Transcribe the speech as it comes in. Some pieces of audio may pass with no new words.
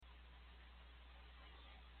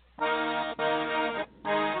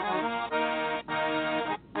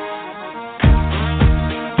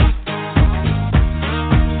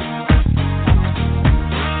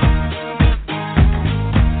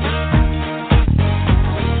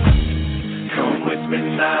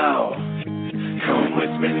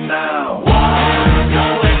me now.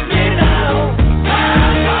 Walk with me now.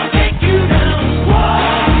 I'll take you down.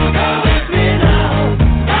 Walk with me now.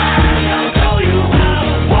 I'll show you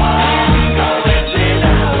how. Walk with me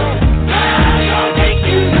now. I'll take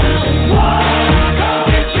you down. Walk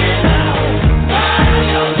with me now.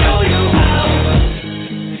 I'll show you how.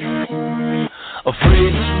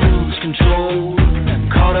 Afraid to lose control.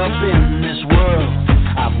 Caught up in this world.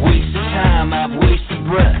 I've wasted time, I've wasted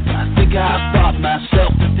breath. I think I thought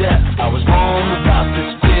myself to death. I was born without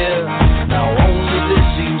this fear. Now only this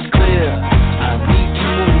seems clear. I need to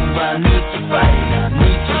move, I need to fight. I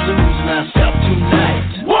need to lose myself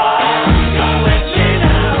tonight. Walk with me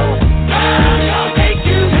now. I'll take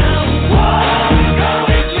you down. Walk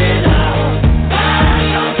with me now.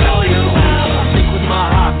 I'll show you how. I think with my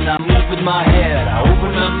heart and I move with my head. I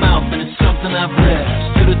open my mouth and it's something I've read.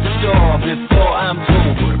 Stood at the door before I'm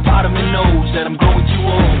told. But a part of me knows that I'm growing too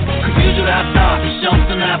old. Confused what I thought was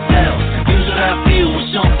something I felt. Confused what I feel was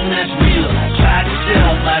something that's real. I tried to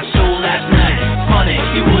sell my soul last night. Funny,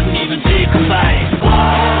 he wouldn't even take a bite.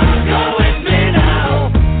 Walk with me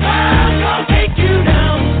now. I'll take you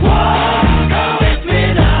down. Walk with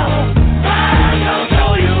me now. I'll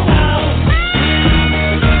show you how.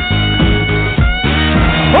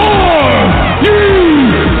 Are you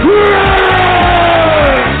ready?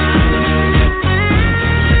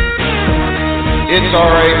 It's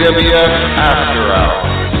RAWF After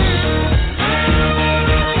Hours.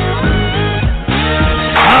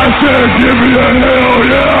 I said give me a hell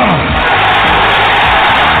yeah!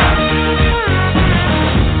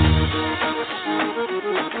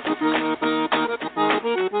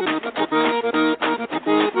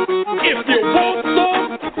 If you want some,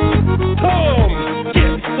 come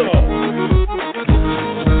get some.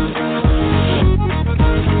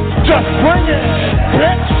 Just bring it,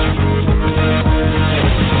 bitch.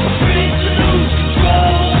 Afraid to lose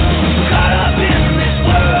control. Caught up in this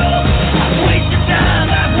world. I've wasted time,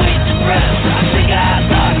 I've wasted breath. I think I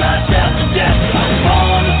thought myself to death. I was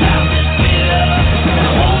born without this fear.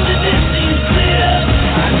 Now only this seems clear.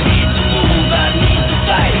 I need to move, I need to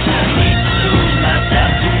fight. I need to lose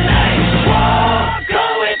myself tonight. Walk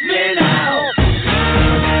with me now.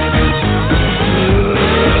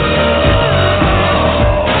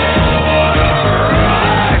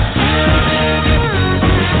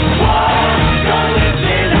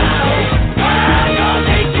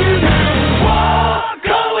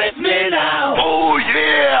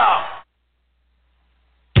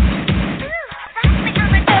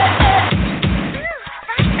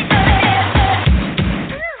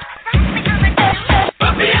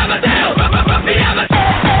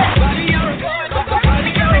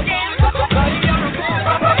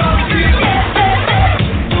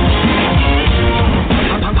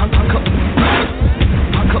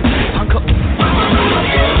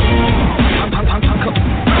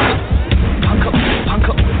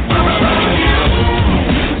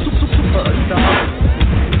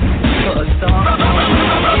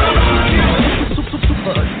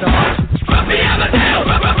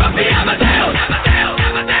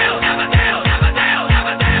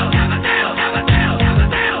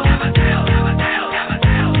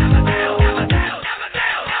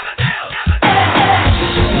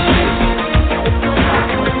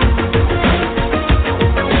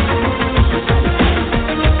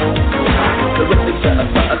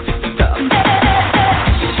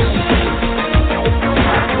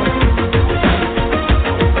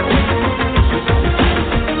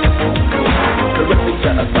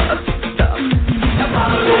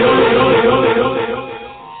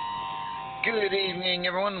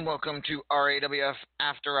 Welcome to RAWF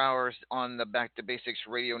After Hours on the Back to Basics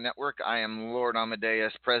Radio Network. I am Lord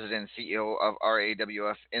Amadeus, President and CEO of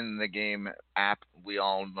RAWF in the Game app we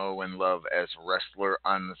all know and love as Wrestler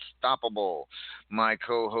Unstoppable. My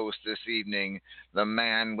co-host this evening, the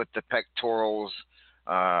man with the pectorals,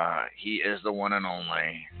 he is the one and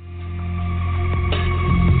only.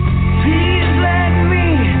 Please let me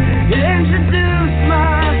introduce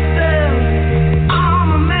myself.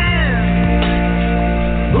 I'm a man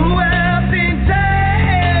who has been tamed.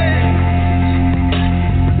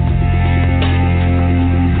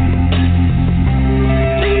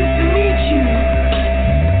 Pleased to meet you.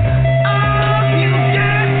 Oh, you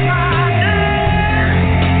guessed my name.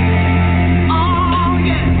 Oh,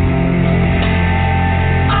 yeah.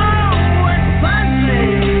 Oh, it's fuzzy.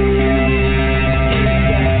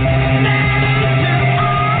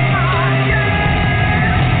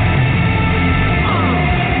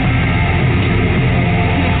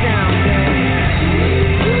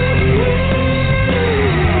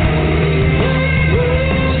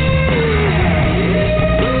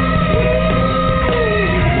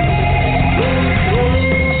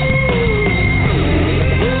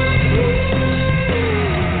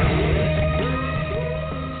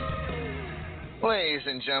 ladies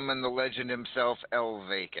and gentlemen, the legend himself, El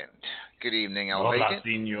Vacant. Good evening, El Hola, Vacant.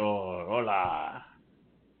 senor. Hola.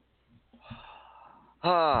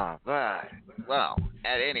 But, well,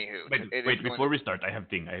 at anywho. Wait, before we start, I have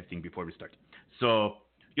thing before we start. So,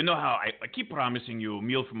 you know how I keep promising you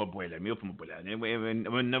meal from abuela. And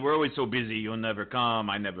when we're always so busy, you'll never come,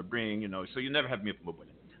 I never bring, so you never have meal from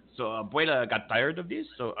abuela. So, abuela got tired of this,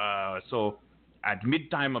 so at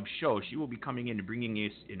mid-time of show, she will be coming in and bringing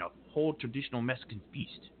us in a whole traditional Mexican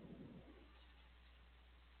feast.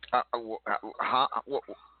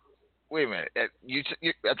 Wait a minute. At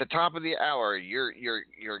the top of the hour, your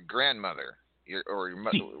grandmother,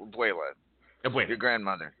 abuela, your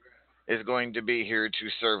grandmother, is going to be here to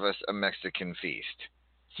serve us a Mexican feast.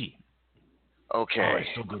 Si. Okay. Oh, it's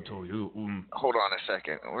so good to you. Hold on a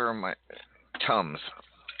second. Where are my Tums?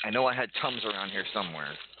 I know I had Tums around here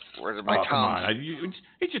somewhere. Where's my Tums? Come on.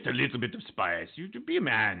 It's just a little bit of spice. You be a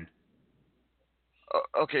man.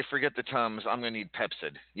 Okay, forget the Tums. I'm going to need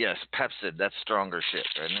Pepsid. Yes, Pepsid. That's stronger shit,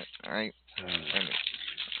 isn't it? All right?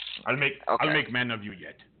 I'll make man of you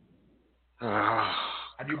yet.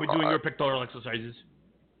 Have you been doing your pectoral exercises?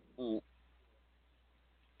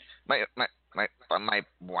 My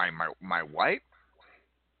wife?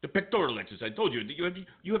 The pectoral exercise. I told you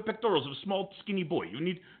you have pectorals of a small, skinny boy. You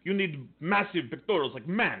need massive pectorals like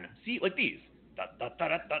man. See, like these.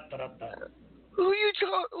 Who are you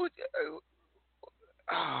talking?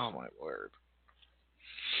 Oh my word!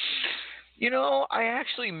 I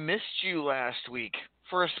actually missed you last week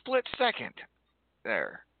for a split second.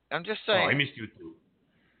 There, I'm just saying. Oh, I missed you too.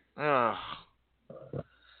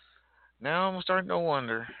 Now I'm starting to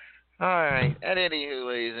wonder. All right. At anywho,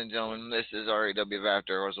 ladies and gentlemen, this is RAWF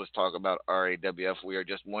After Hours. Let's talk about RAWF. We are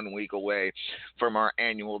just 1 week away from our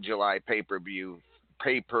annual July pay-per-view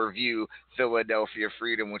Philadelphia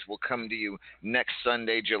Freedom, which will come to you next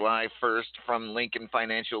Sunday, July 1st, from Lincoln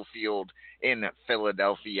Financial Field in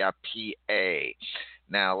Philadelphia, PA.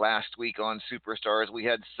 Now, last week on Superstars, we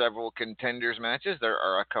had several contenders matches. There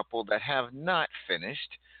are a couple that have not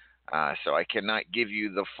finished. So I cannot give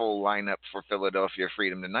you the full lineup for Philadelphia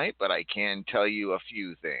Freedom tonight, but I can tell you a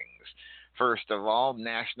few things. First of all,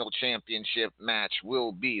 national championship match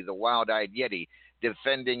will be the Wild-Eyed Yeti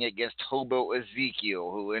defending against Hobo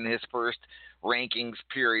Ezekiel, who in his first rankings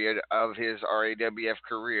period of his RAWF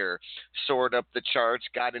career soared up the charts,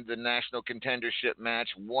 got into the national contendership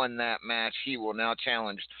match, won that match. He will now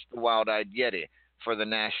challenge the Wild-Eyed Yeti for the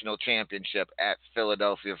national championship at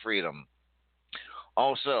Philadelphia Freedom.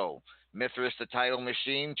 Also, Mithras the Title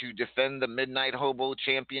Machine to defend the Midnight Hobo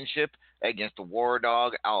Championship against War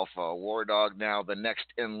Dog Alpha. War Dog now the next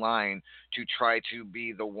in line to try to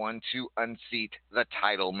be the one to unseat the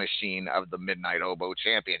Title Machine of the Midnight Hobo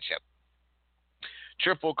Championship.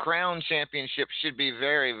 Triple Crown Championship should be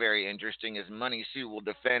very, very interesting as Money Sue will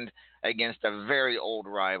defend against a very old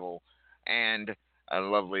rival and a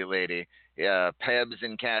lovely lady. Pebs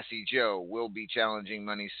and Cassie Joe will be challenging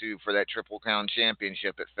Money Sue for that Triple Crown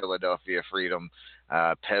Championship at Philadelphia Freedom.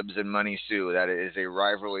 Pebs and Money Sue, that is a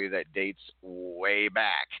rivalry that dates way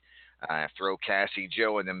back. Throw Cassie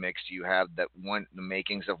Joe in the mix, you have the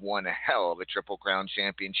makings of one hell of a Triple Crown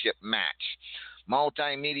Championship match.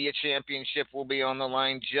 Multimedia Championship will be on the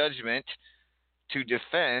line. Judgment to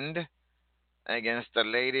defend against a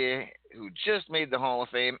lady who just made the Hall of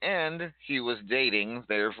Fame and he was dating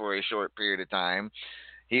there for a short period of time.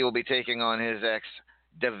 He will be taking on his ex,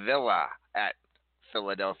 Davila, at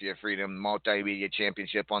Philadelphia Freedom Multimedia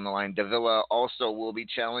Championship on the line. Davila also will be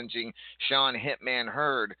challenging Sean Hitman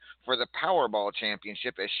Hurd for the Powerball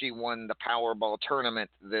Championship as she won the Powerball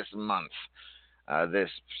tournament this month.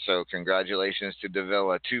 So congratulations to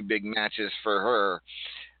Davila. 2 big matches for her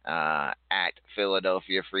at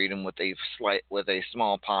Philadelphia Freedom with a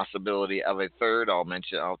small possibility of a third. I'll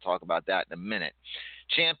talk about that in a minute.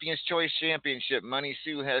 Champions Choice Championship. Money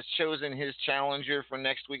Sue has chosen his challenger for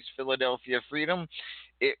next week's Philadelphia Freedom.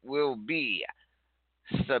 It will be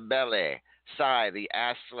Sabele Sai, the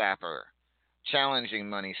ass slapper, challenging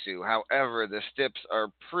Money Sue. However, the steps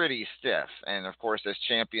are pretty stiff, and of course, as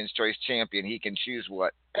Champions Choice champion, he can choose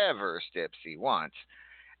whatever steps he wants.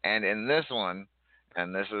 And in this one,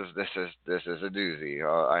 and this is a doozy,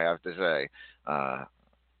 I have to say,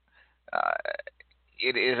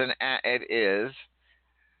 it is.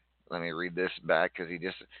 Let me read this back because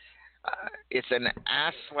it's an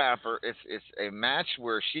ass slapper. It's a match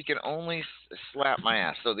where she can only slap my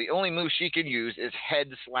ass. So the only move she can use is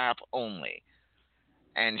head slap only.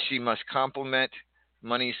 And she must compliment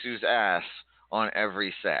Money Sue's ass on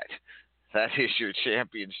every set. That is your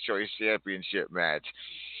Champions Choice Championship match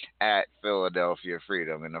at Philadelphia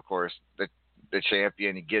Freedom. And, of course, the the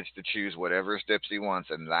champion gets to choose whatever steps he wants,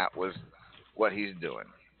 and that was what he's doing.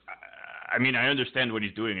 I mean, I understand what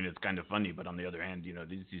he's doing, and it's kind of funny. But on the other hand,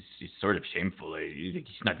 this is sort of shameful. He's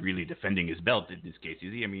not really defending his belt in this case,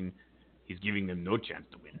 is he? I mean, he's giving them no chance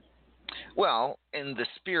to win. Well, in the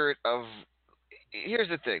spirit of, here's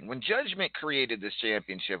the thing: when Judgment created this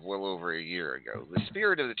championship well over a year ago, the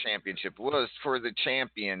spirit of the championship was for the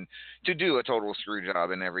champion to do a total screw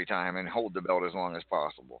job in every time and hold the belt as long as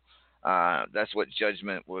possible. That's what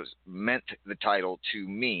Judgment was meant the title to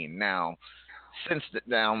mean. Now,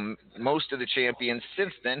 most of the champions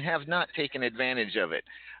since then have not taken advantage of it,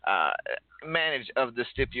 managed of the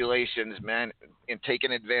stipulations, and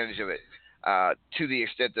taken advantage of it to the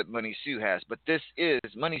extent that Money Sue has. But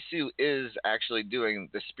Money Sue is actually doing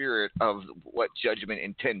the spirit of what Judgment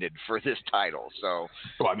intended for this title. So,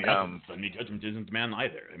 well, I mean, Judgment isn't the man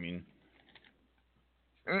either. I mean,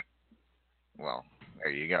 well,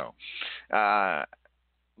 there you go.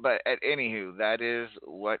 But at anywho, that is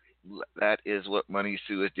what Money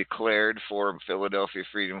Sue has declared for Philadelphia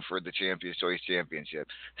Freedom for the Champions Choice Championship.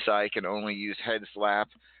 Sai can only use head slap,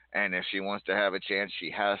 and if she wants to have a chance, she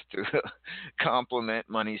has to compliment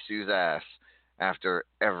Money Sue's ass after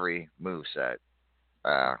every moveset.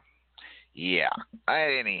 Yeah.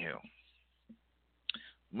 Anywho.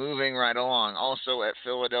 Moving right along, also at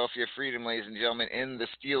Philadelphia Freedom, ladies and gentlemen, in the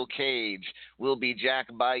steel cage will be Jack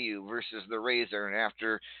Bayou versus the Razor. And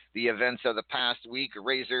after the events of the past week,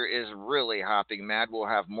 Razor is really hopping mad. We'll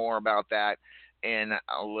have more about that in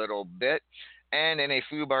a little bit. And in a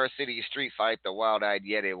Fubar City street fight, the Wild-Eyed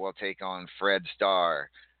Yeti will take on Fred Starr.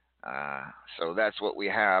 So that's what we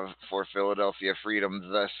have for Philadelphia Freedom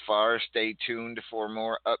thus far. Stay tuned for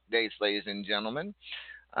more updates, ladies and gentlemen.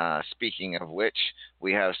 Speaking of which,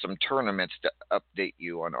 we have some tournaments to update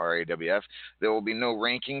you on RAWF. There will be no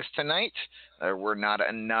rankings tonight. There were not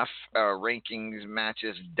enough rankings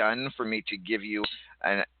matches done for me to give you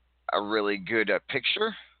a really good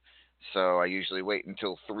picture. So I usually wait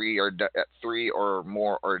until three or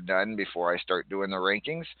more are done before I start doing the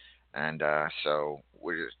rankings. And so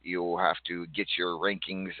you'll have to get your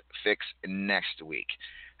rankings fixed next week.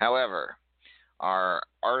 However, our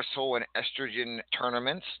arsehole and estrogen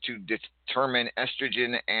tournaments to determine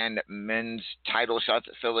estrogen and men's title shots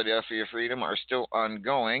at Philadelphia Freedom are still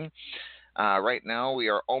ongoing. Right now, we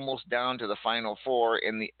are almost down to the final four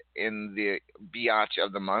in the biatch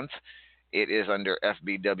of the month. It is under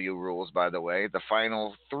FBW rules, by the way. The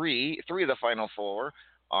final three of the final four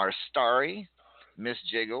are Starry, Miss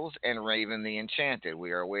Jiggles, and Raven the Enchanted.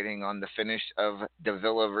 We are waiting on the finish of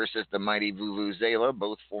Davila versus the mighty Vuvuzela,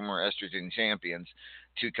 both former estrogen champions,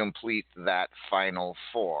 to complete that final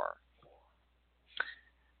four.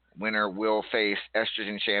 Winner will face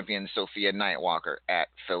estrogen champion Sophia Nightwalker at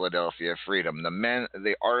Philadelphia Freedom.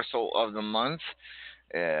 The arsehole of the month,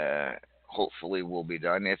 hopefully will be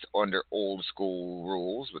done. It's under old school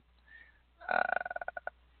rules, but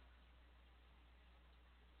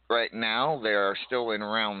right now, they are still in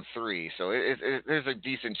round 3, so there's a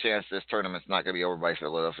decent chance this tournament's not going to be over by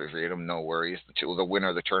Philadelphia Freedom. No worries. The winner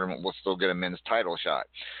of the tournament will still get a men's title shot.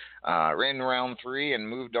 In round 3 and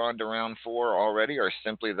moved on to round 4 already are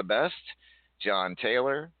Simply the Best, John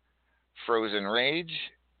Taylor, Frozen Rage,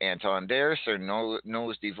 Anton Dare, Sir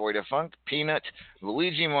Nose Devoid of Funk, Peanut,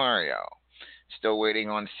 Luigi Mario. Still waiting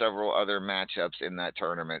on several other matchups in that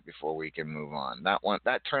tournament before we can move on.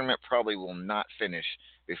 That tournament probably will not finish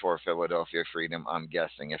before Philadelphia Freedom, I'm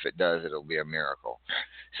guessing. If it does, it'll be a miracle.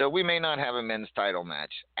 So we may not have a men's title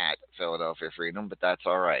match at Philadelphia Freedom, but that's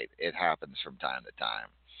all right. It happens from time to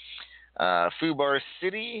time. Fubar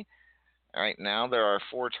City, right now there are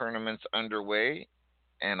 4 tournaments underway,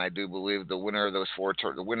 and I do believe the winners of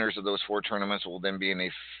those 4 tournaments will then be in a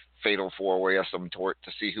fatal 4-way of some sort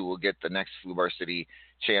to see who will get the next Fubar City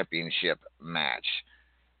championship match.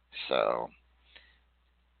 So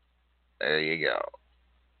there you go.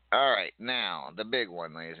 All right, now the big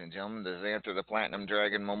one, ladies and gentlemen, the Xanther the Platinum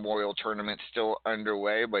Dragon Memorial Tournament still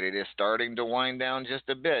underway, but it is starting to wind down just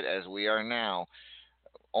a bit as we are now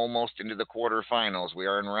almost into the quarterfinals. We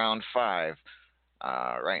are in round 5.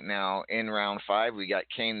 Right now in round 5, we got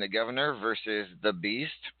Kane the Governor versus the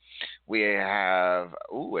Beast. We have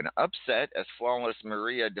an upset as Flawless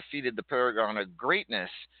Maria defeated the Paragon of Greatness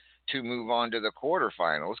to move on to the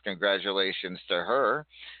quarterfinals. Congratulations to her.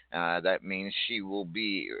 That means she will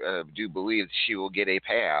believe she will get a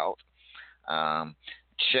payout.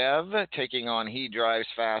 Chev taking on He Drives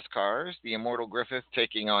Fast Cars. The Immortal Griffith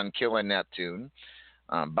taking on Killa Neptune.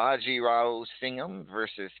 Baji Rao Singham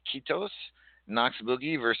versus Kitos. Knox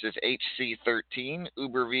Boogie versus HC13.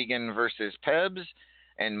 Uber Vegan versus Pebs.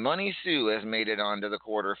 And Money Sue has made it on to the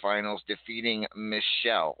quarterfinals, defeating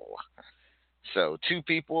Michelle. So, two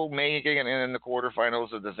people making it in the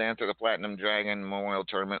quarterfinals of the Xanther the Platinum Dragon Memorial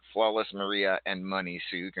Tournament, Flawless Maria and Money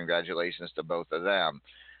Sue. Congratulations to both of them.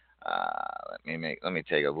 Let me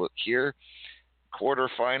take a look here.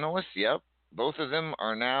 Quarterfinalists, yep. Both of them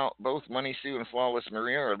are now, both Money Sue and Flawless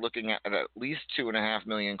Maria are looking at least 2.5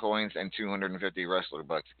 million coins and 250 wrestler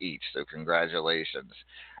bucks each. So congratulations,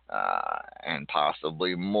 and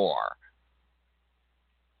possibly more.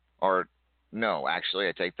 Or no, actually,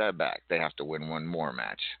 I take that back. They have to win one more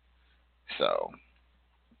match. So,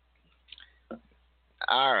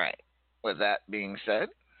 all right. With that being said,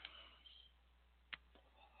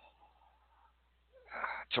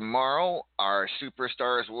 tomorrow, our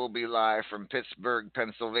superstars will be live from Pittsburgh,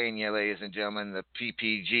 Pennsylvania, ladies and gentlemen, the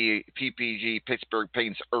PPG Pittsburgh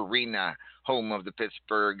Paints Arena, home of the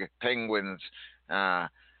Pittsburgh Penguins.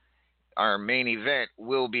 Our main event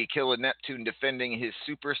will be Killer Neptune defending his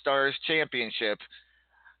Superstars Championship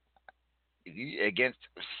against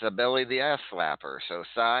Sabelli the Ass Slapper. So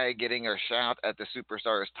Sai getting her shot at the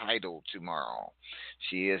Superstars title tomorrow.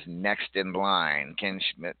 She is next in line. Ken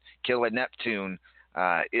Schmidt, Killer Neptune,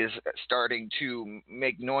 is starting to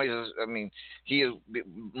make noises. I mean, he is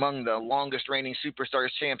among the longest reigning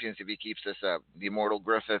Superstars champions if he keeps this up. The Immortal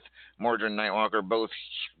Griffith, Mordred Nightwalker, both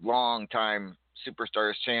long time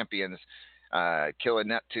Superstars champions. Killer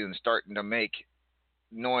Neptune starting to make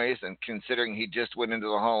noise, and considering he just went into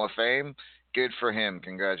the Hall of Fame, good for him.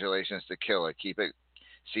 Congratulations to Killer.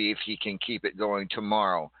 See if he can keep it going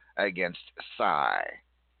tomorrow against Sai.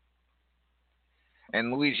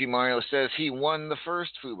 And Luigi Mario says he won the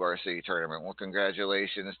first Fubar City tournament. Well,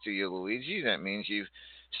 congratulations to you, Luigi. That means you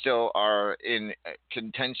still are in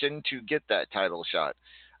contention to get that title shot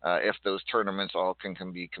if those tournaments all can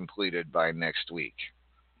be completed by next week.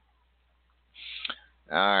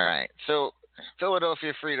 All right. So,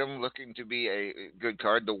 Philadelphia Freedom looking to be a good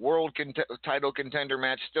card. The world title contender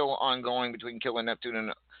match still ongoing between Killer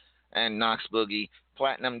Neptune and Knox Boogie.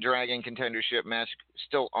 Platinum Dragon contendership match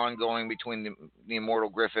still ongoing between the Immortal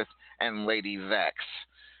Griffith and Lady Vex.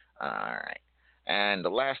 All right. And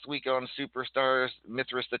last week on Superstars,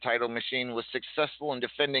 Mithras the Title Machine was successful in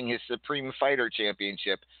defending his Supreme Fighter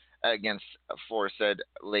Championship against aforesaid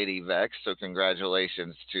Lady Vex. So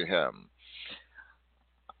congratulations to him.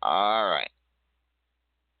 All right.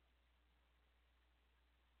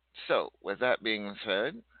 So with that being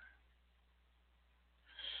said,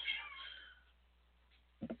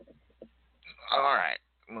 all right,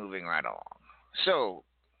 moving right along. So,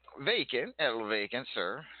 El Vacant,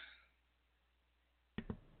 sir.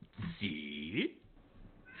 See?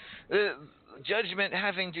 Judgment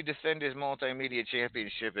having to defend his multimedia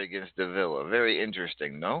championship against Davila. Very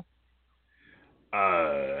interesting, no?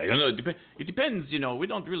 I don't know. It depends. We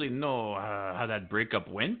don't really know how that breakup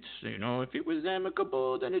went. If it was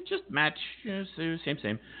amicable, then it just match.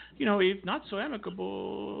 Same. If not so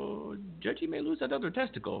amicable, Judgy may lose that other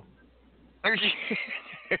testicle.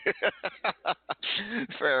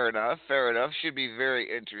 Fair enough. Should be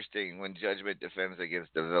very interesting when Judgment defends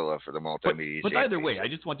against Davila for the multimedia. But either way, I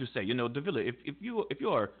just want to say, Davila, if you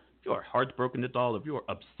are heartbroken at all, if you are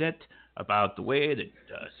upset about the way that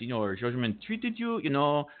Senor Judgment treated you,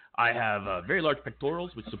 I have very large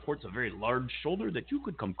pectorals, which supports a very large shoulder that you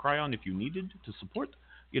could come cry on if you needed to support.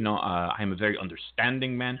 I am a very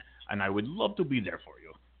understanding man, and I would love to be there for you.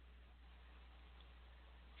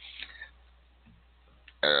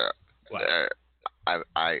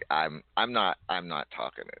 I'm not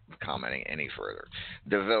commenting any further.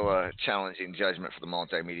 Davila challenging Judgment for the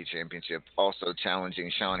Multimedia Championship, also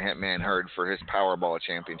challenging Sean Hitman Hurd for his Powerball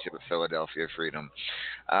Championship at Philadelphia Freedom.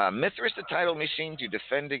 Mithras the Title Machine to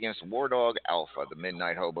defend against War Dog Alpha, the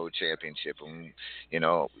Midnight Hobo Championship. And,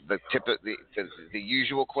 the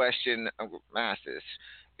usual question asked is,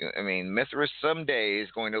 I mean, Mithras someday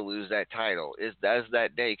is going to lose that title. Does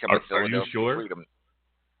that day come at Philadelphia Freedom?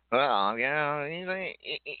 Well,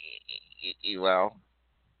 well,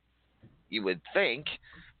 you would think,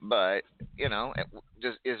 but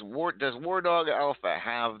does War Dog Alpha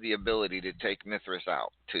have the ability to take Mithras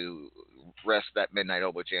out to wrest that Midnight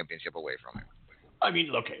Hobo Championship away from him? I mean,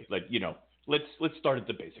 okay, let's start at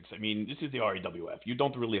the basics. I mean, this is the RAWF. You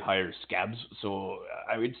don't really hire scabs, so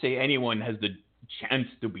I would say anyone has the chance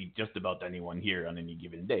to beat just about anyone here on any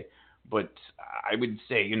given day. But I would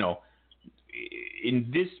say,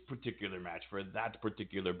 in this particular match, for that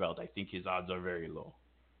particular belt, I think his odds are very low.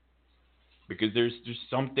 Because there's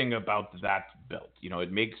something about that belt.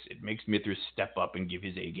 It makes Mithras step up and give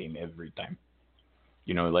his A game every time.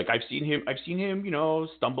 I've seen him,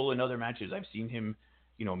 stumble in other matches. I've seen him,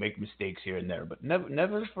 make mistakes here and there, but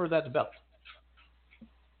never for that belt.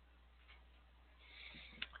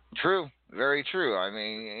 True, very true. I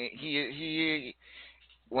mean, he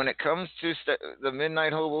when it comes to the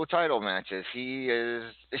Midnight Hobo title matches, he is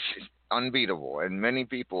unbeatable, and many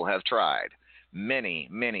people have tried.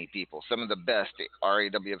 Many people, some of the best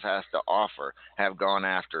RAWF has to offer, have gone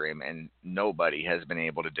after him, and nobody has been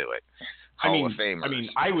able to do it. Hall of Famers. I mean,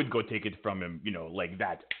 I would go take it from him, like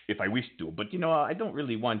that if I wished to, but I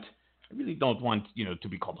really don't want, to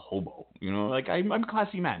be called hobo. Like I'm a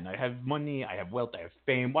classy man. I have money, I have wealth, I have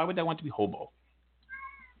fame. Why would I want to be hobo?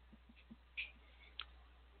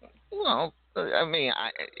 Well, I mean,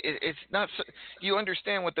 it's not. You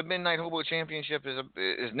understand what the Midnight Hobo Championship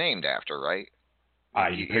is named after, right?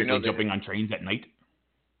 Apparently jumping on trains at night.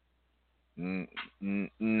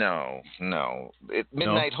 No.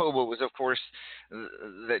 Midnight Hobo was, of course,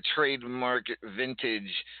 the trademark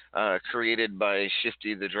vintage created by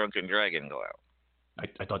Shifty the Drunken Dragon Glow.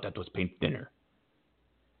 I thought that was paint thinner.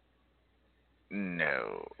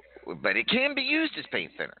 No, but it can be used as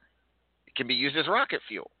paint thinner. It can be used as rocket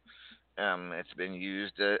fuel. It's been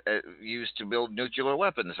used to build nuclear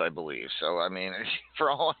weapons, I believe. So, I mean, for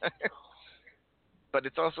all... But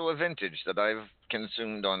it's also a vintage that I've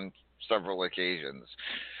consumed on several occasions.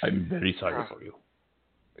 I'm very sorry for you.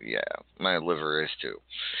 Yeah, my liver is too.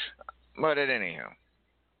 But at anyhow.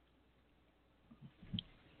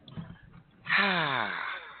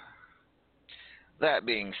 That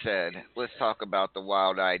being said, let's talk about the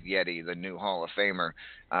Wild-Eyed Yeti, the new Hall of Famer,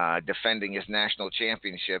 defending his national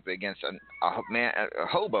championship against a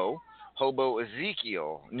Hobo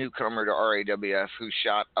Ezekiel, newcomer to RAWF, who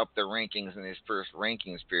shot up the rankings in his first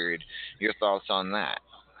rankings period. Your thoughts on that?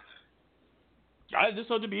 This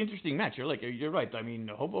ought to be an interesting match. You're right. I mean,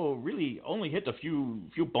 Hobo really only hit a few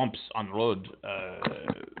bumps on the road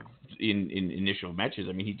in initial matches.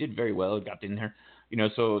 I mean, he did very well, got in there.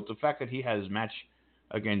 So the fact that he has match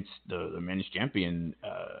against the men's champion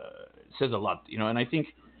says a lot. And I think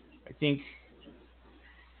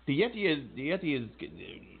the Yeti is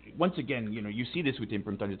once again, you see this with him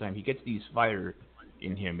from time to time. He gets these fire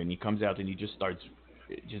in him, and he comes out and he just starts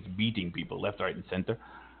just beating people left, right, and center.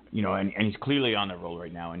 And he's clearly on a roll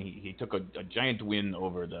right now. And he took a giant win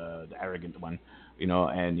over the arrogant one,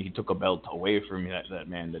 and he took a belt away from that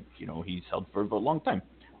man that he's held for a long time.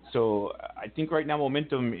 So I think right now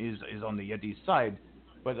momentum is on the Yeti's side,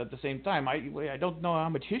 but at the same time, I don't know how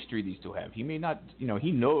much history these two have. He may not,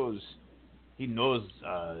 he knows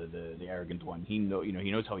the arrogant one. He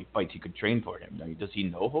knows how he fights. He could train for him. Does he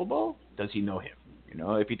know Hobo? Does he know him?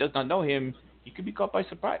 If he does not know him, he could be caught by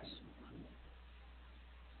surprise.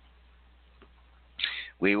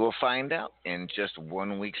 We will find out in just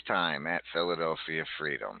 1 week's time at Philadelphia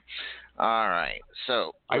Freedom. All right.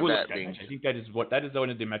 So I think that is one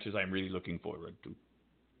of the matches I'm really looking forward to.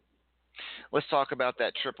 Let's talk about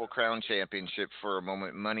that Triple Crown Championship for a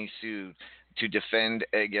moment. Money Sue to defend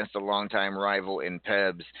against a longtime rival in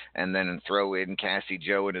Pebs, and then throw in Cassie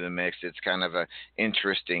Joe into the mix. It's kind of an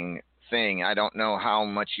interesting thing. I don't know how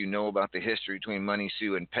much you know about the history between Money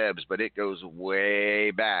Sue and Pebs, but it goes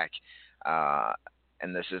way back.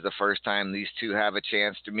 And this is the first time these two have a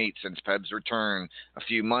chance to meet since Peb's return a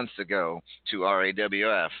few months ago to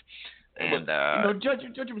RAWF. And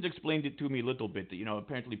Judgment explained it to me a little bit.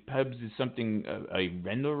 Apparently Pebs is something a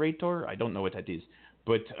renorator. I don't know what that is,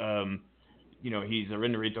 but he's a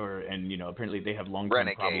renorator, and apparently they have long-term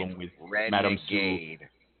problem with Madame Sue.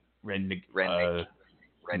 Renegade.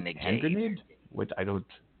 Hand grenade? What? I don't.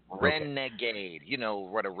 Renegade. You know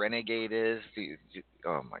what a renegade is?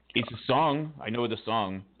 Oh my God. It's a song. I know the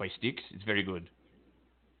song by Styx. It's very good.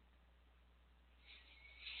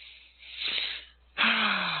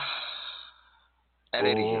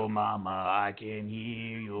 Oh, mama, I can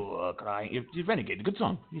hear you crying. It's Renegade. Good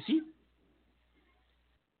song. You see?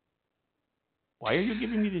 Why are you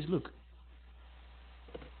giving me this look?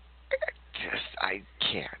 I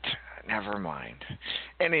can't. Never mind.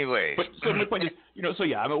 Anyways. But so my point is,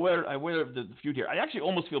 I'm aware of the feud here. I actually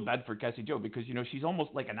almost feel bad for Cassie Joe because, she's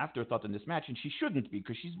almost like an afterthought in this match, and she shouldn't be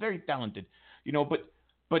because she's very talented.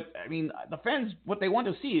 But I mean, the fans, what they want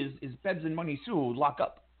to see is Pebs and Money Sue lock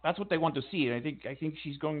up. That's what they want to see, and I think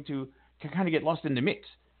she's going to kind of get lost in the mix.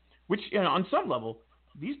 Which, on some level,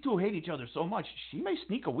 these two hate each other so much, she may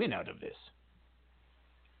sneak a win out of this.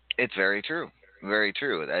 It's very true. Very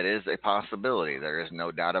true. That is a possibility. There is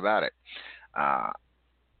no doubt about it.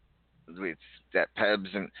 It's that Pebs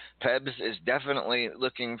is definitely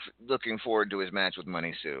looking forward to his match with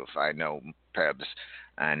Money Sue. If I know Pebs,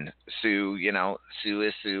 and Sue, Sue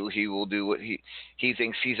is Sue. He will do what he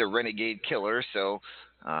thinks he's a renegade killer. So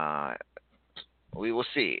We will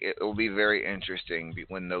see. It will be very interesting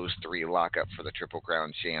when those three lock up for the Triple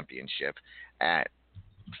Crown Championship at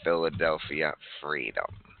Philadelphia Freedom.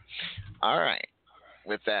 All right.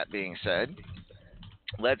 With that being said,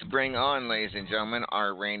 let's bring on, ladies and gentlemen,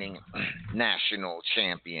 our reigning national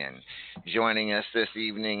champion. Joining us this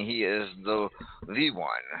evening, he is the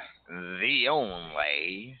one, the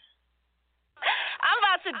only. I'm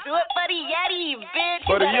about to do it for the Yeti, bitch.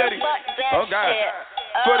 For the Yeti. Oh, God.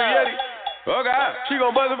 For the Yeti. Oh, God. She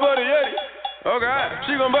gon' buzz it for the Yeti. Oh, God.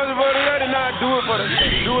 She gon' buzz it for the Yeti. Nah, do it for the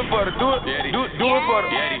Yeti. Do it for the. Do it. Yeti. Do it for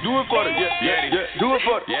the Yeti. Do it for the Yeti. Do it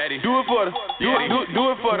for the Yeti. Do it for the Yeti.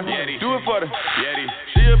 Do it for the Yeti. Do it for the Yeti.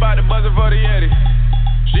 She about to buzz it for the Yeti.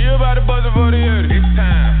 She about to buzz it for the Yeti. It's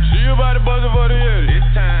time. She about to buzz it for the Yeti.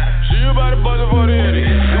 It's time. She about to buzz it for the Yeti.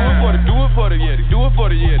 Do it for the Yeti. Do it for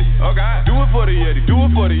the Yeti. Oh God. Do it for the Yeti. Do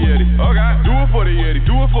it for the Yeti. Oh God. Do it for the Yeti.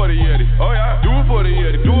 Do it for the Yeti. Oh yeah. Do it for the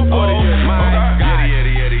Yeti. Do it for the Yeti. Oh God.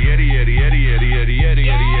 Yeti, Yeti, Yeti, Yeti, Yeti, Yeti, Yeti, Yeti,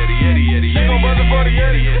 Yeti, Yeti, Yeti, Yeti. She gon' buzz it for the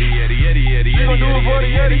Yeti. Yeti, Yeti, Yeti, Yeti. She gon' do it for the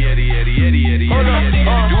Yeti. Yeti, Yeti, Yeti, Yeti, Yeti, Yeti.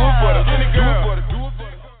 Do it for the girl.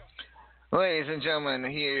 Ladies and gentlemen,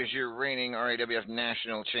 he is your reigning RAWF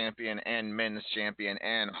national champion and men's champion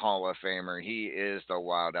and Hall of Famer. He is the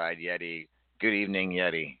Wild-Eyed Yeti. Good evening,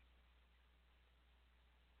 Yeti.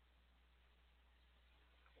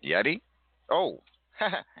 Yeti? Oh.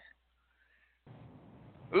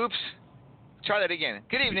 Oops. Try that again.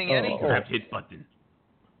 Good evening, Yeti. Grab hit button.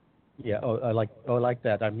 Yeah. I like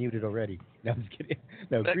that. I'm muted already. No, I'm just kidding.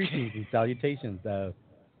 No, greetings and salutations.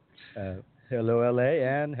 Hello, LA,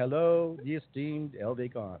 and hello, the esteemed El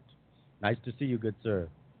Vacant. Nice to see you, good sir.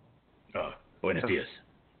 Buenos dias.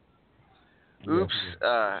 Oops.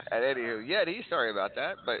 Anywho, Yeti, sorry about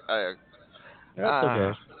that, but That's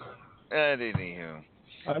okay. Anywho,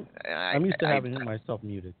 I'm used to having myself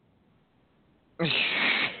muted.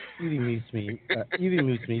 Evie mutes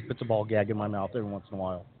me, puts a ball gag in my mouth every once in a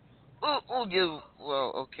while.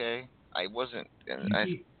 Well, okay. I wasn't.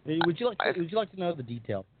 Would you like to know the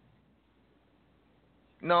detail?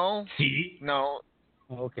 No. See? No.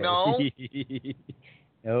 Okay. No.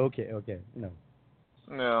 Okay. No.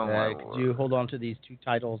 No. Could you hold on to these two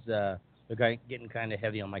titles? They're getting kind of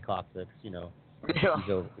heavy on my coccyx, you know. Yeah.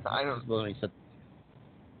 So, I don't. Yes.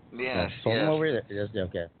 Yes. Hold them over there. Yes,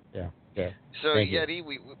 okay. Yeah. Okay. So Thank Yeti,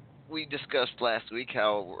 we discussed last week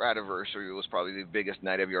how Radiversary was probably the biggest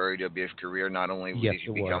night of your RAWF career. Not only did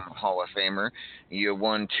you become a Hall of Famer, you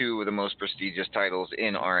won two of the most prestigious titles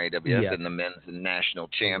in RAWF in the men's and national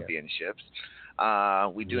championships.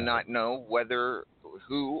 We do not know whether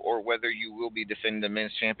you will be defending the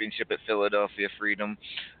men's championship at Philadelphia Freedom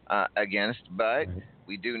against, but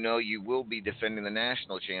we do know you will be defending the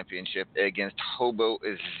national championship against Hobo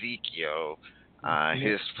Ezekiel.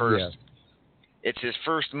 It's his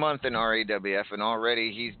first month in RAWF, and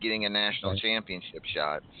already he's getting a national championship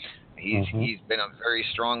shot. He's been a very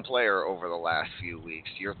strong player over the last few weeks.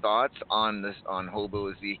 Your thoughts on Hobo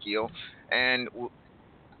Ezekiel, and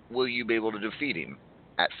will you be able to defeat him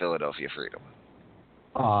at Philadelphia Freedom?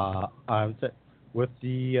 With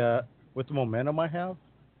the momentum I have,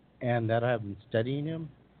 and that I have been studying him,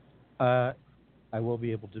 I will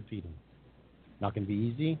be able to defeat him. Not going to be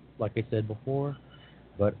easy, like I said before.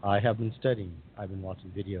 But I have been studying. I've been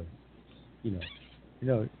watching videos. You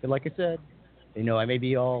know, like I said, I may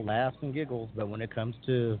be all laughs and giggles, but when it comes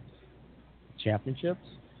to championships,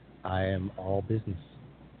 I am all business.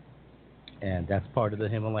 And that's part of the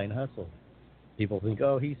Himalayan hustle. People think,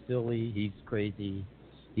 oh, he's silly, he's crazy,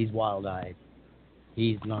 he's wild-eyed.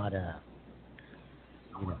 He's not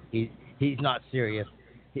he's not serious,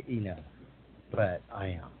 but I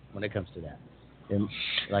am when it comes to that. And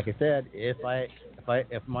like I said, if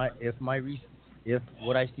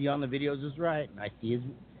what I see on the videos is right, and I see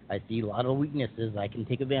a lot of weaknesses I can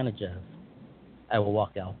take advantage of, I will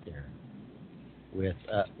walk out there with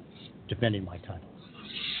defending my title.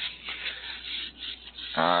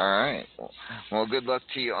 All right. Well, good luck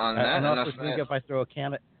to you on that. I also think if I throw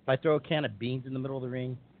a can of beans in the middle of the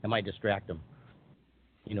ring, I might distract him.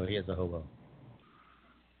 He is a hobo.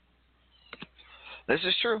 This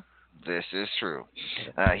is true.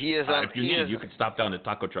 He is on. If you need, you can stop down the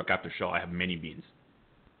taco truck after show. I have many beans.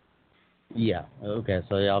 Yeah. Okay.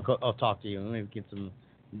 So yeah, I'll talk to you. Maybe get some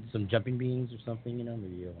jumping beans or something.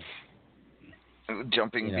 Maybe.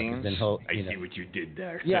 Jumping beans. Then I see what you did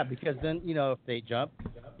there. Yeah, because then if they jump,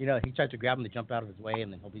 he tries to grab them, they jump out of his way,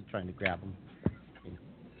 and then he'll be trying to grab them,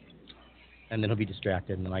 and then he'll be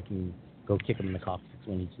distracted, and then I can go kick him in the coccyx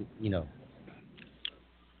when he's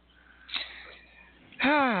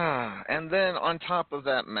And then on top of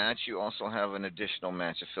that match, you also have an additional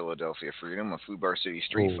match of Philadelphia Freedom, a Fubar City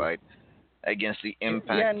Street fight. against the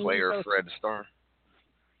Impact player Fred Starr.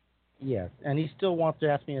 Yes, and he still wants to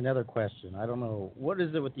ask me another question. I don't know. What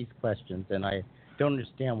is it with these questions? And I don't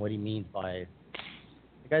understand what he means by,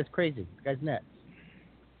 the guy's crazy. The guy's nuts.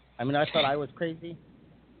 I mean, I thought I was crazy.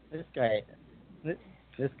 This guy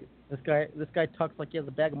talks like he has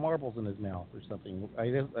a bag of marbles in his mouth or something. I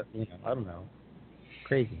don't know.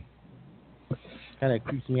 Crazy. Kind of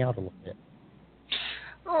creeps me out a little bit.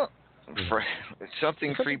 Well,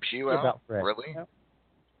 something creeps you out? About Fred. Really? Yeah.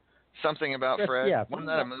 Something about Fred? Yeah. Wasn't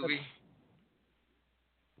that a movie?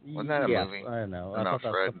 Wasn't that a movie? I don't know. I thought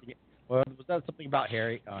Fred. Was that something about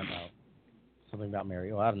Harry? Oh, no. Something about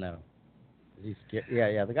Mary. Oh, I don't know. Is he scared?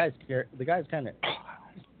 Yeah. The guy's scared. The guy's kind of...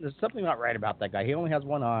 There's something not right about that guy. He only has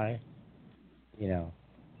one eye, And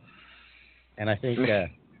I think,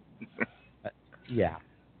 yeah.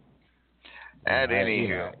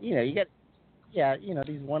 Anywho. You get... Yeah,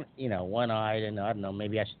 these one-eyed, and I don't know,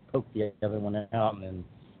 maybe I should poke the other one out, and then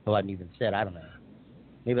he'll have me even said, I don't know.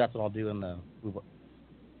 Maybe that's what I'll do in the,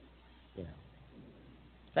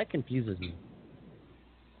 That confuses me.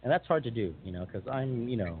 And that's hard to do, because I'm,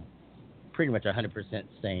 pretty much 100%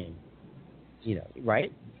 sane,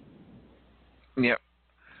 right?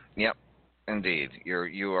 Yep, indeed.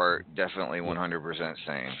 You are definitely 100%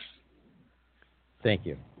 sane. Thank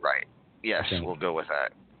you. Right. Yes, we'll go with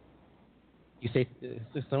that. You say,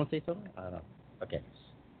 does someone say something? I don't know. Okay.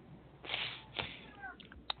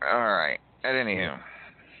 All right. Anywho.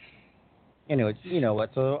 Anyways, you know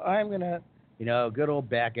what? So I'm gonna, good old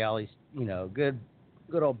back alley, good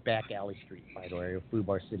old back alley street fight or a Foo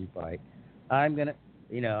Bar City fight. I'm gonna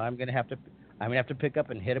have to pick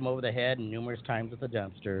up and hit him over the head numerous times with a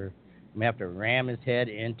dumpster. I'm gonna have to ram his head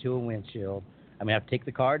into a windshield. I'm gonna have to take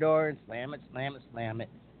the car door and slam it.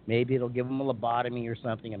 Maybe it'll give him a lobotomy or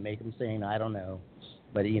something and make him sane. I don't know.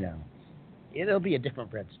 But, it'll be a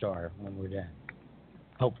different Red Star when we're done.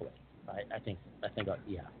 Hopefully. I think,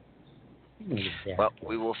 yeah. Well,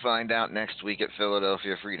 we will find out next week at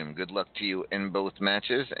Philadelphia Freedom. Good luck to you in both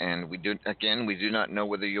matches. And we do not know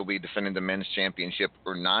whether you'll be defending the men's championship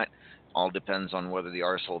or not. All depends on whether the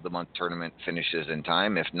Arsehole of the Month tournament finishes in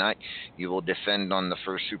time. If not, you will defend on the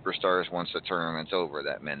first Superstars once the tournament's over,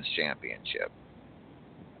 that men's championship.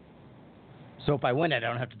 So if I win it, I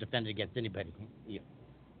don't have to defend it against anybody. Yeah.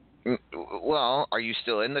 Well, are you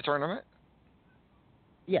still in the tournament?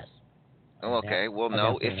 Yes. Oh, okay. Well,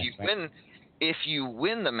 no. If you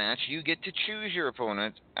win the match, you get to choose your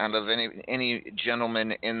opponent out of any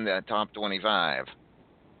gentleman in the top 25.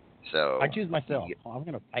 So I choose myself. I'm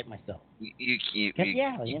going to fight myself. You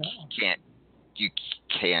can't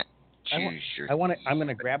choose your. I'm going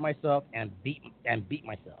to grab myself and beat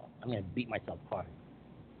myself. I'm going to beat myself hard.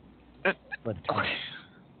 I'm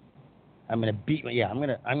gonna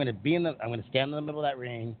stand in the middle of that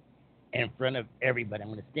ring in front of everybody. I'm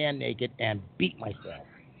gonna stand naked and beat myself.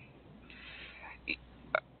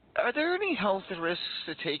 Are there any health risks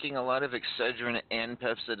to taking a lot of Excedrin and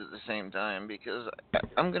Pepsid at the same time? Because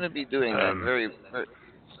I'm gonna be doing that very.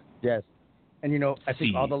 Yes, and I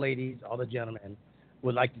think all the ladies, all the gentlemen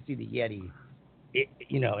would like to see the Yeti,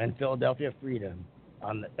 in Philadelphia Freedom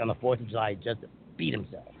on the 4th of July just to beat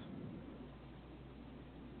himself.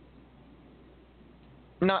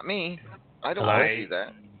 Not me. I don't want to see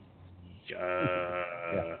that.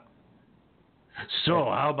 So,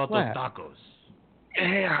 how about those tacos?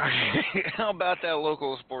 Yeah. How about that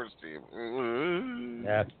local sports team?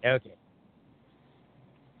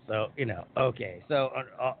 Okay. So,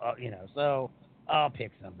 so I'll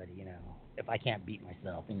pick somebody, if I can't beat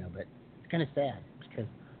myself, but it's kind of sad because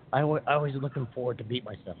I was looking forward to beat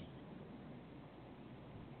myself.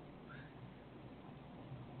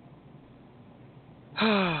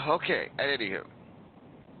 Okay, anywho.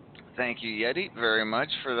 Thank you, Yeti, very much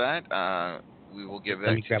for that. We will give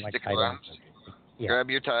that to stick around. Yeah. Grab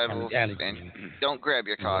your titles and don't grab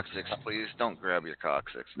your coccyx, please. Don't grab your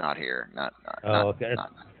coccyx. Not here. Okay.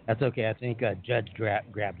 That's okay. I think Judge grabbed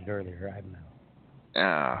it earlier. I don't know.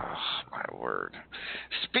 Oh, my word.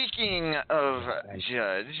 Speaking of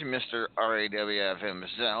Judge, Mr. RAWF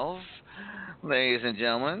himself, ladies and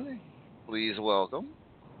gentlemen, please welcome.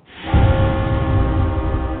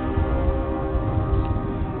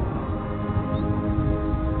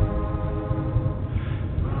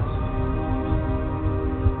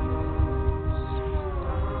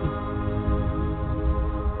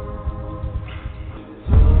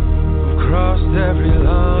 Every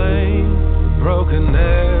line, broken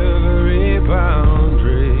every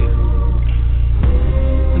boundary.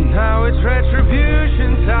 Now it's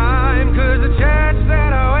retribution time, 'cause the church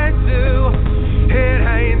that I went to, it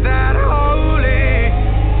ain't that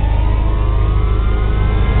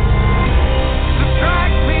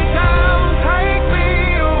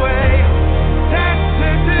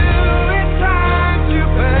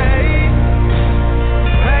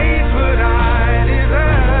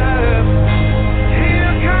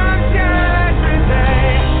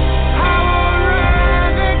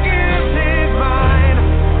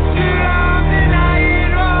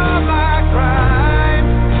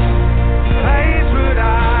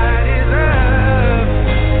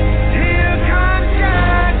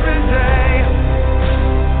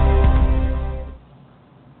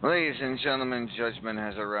and gentlemen, judgment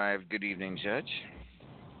has arrived. Good evening, Judge.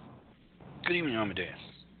 Good evening, Amadeus.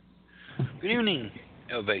 Good evening,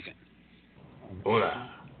 El Bacon.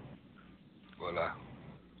 Hola. Voila.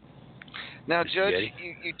 Now, Mr. Judge,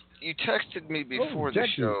 Yeti. you texted me before the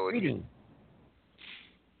Judgy, show. greetings.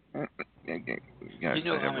 You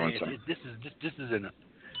know, Amadeus,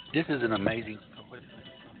 this is an amazing.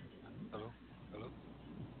 Hello.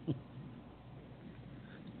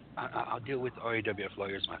 I'll deal with RAWF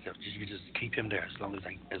lawyers myself. You just keep him there as long as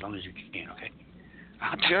you can, okay?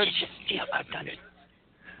 Judge, I've done it.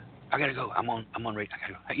 I gotta go. I'm on radio. I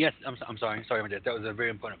gotta go. Yes, I'm sorry. Sorry about that. That was a very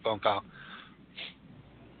important phone call.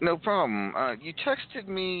 no problem. You texted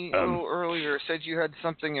me a little earlier, said you had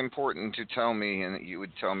something important to tell me and that you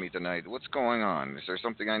would tell me tonight. What's going on? Is there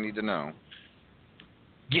something I need to know?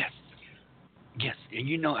 Yes. And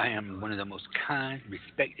you know I am one of the most kind,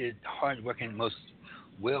 respected, hardworking, most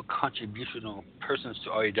well-contributional persons to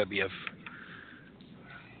RAWF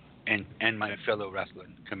and my fellow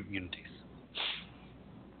wrestling communities.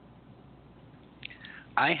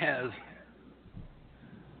 I have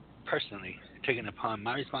personally taken upon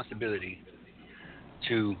my responsibility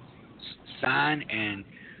to sign and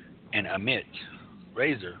admit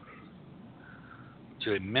Razor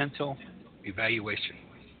to a mental evaluation.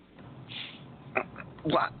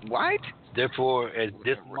 What? Therefore, at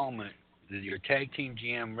this moment, your tag team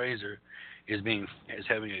GM Razor is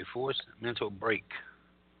having a forced mental break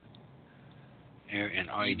in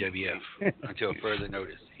RAWF until further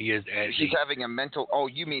notice. He's having a mental. Oh,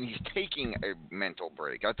 you mean he's taking a mental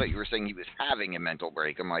break? I thought you were saying he was having a mental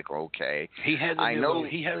break. I'm like, okay. He had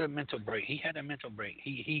a mental break.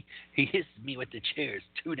 He hits me with the chairs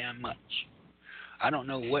too damn much. I don't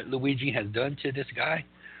know what Luigi has done to this guy.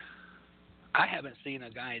 I haven't seen a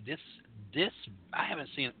guy I haven't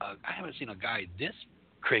seen a guy this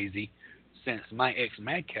crazy since my ex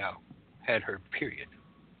Mad Cow had her period.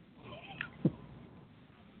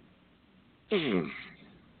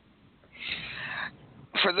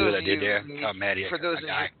 For those of you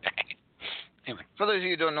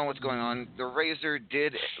who don't know what's going on, the Razor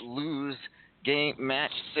did lose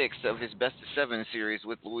match 6 of his best of 7 series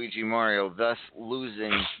with Luigi Mario, thus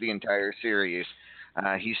losing the entire series.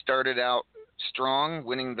 He started out strong,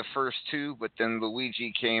 winning the first 2, but then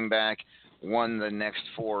Luigi came back, won the next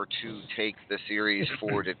 4 to take the series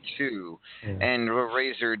 4-2. And the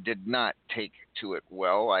Razor did not take to it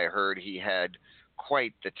well. I heard he had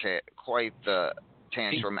quite the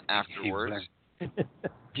tantrum afterwards.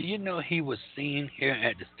 Do you know he was seen here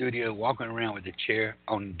at the studio walking around with a chair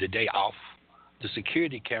on the day off? The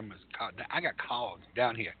security cameras I got called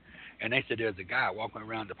down here, and they said there's a guy walking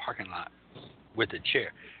around the parking lot with a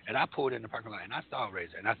chair. And I pulled in the parking lot and I saw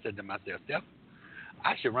Razor, and I said to myself, Steph,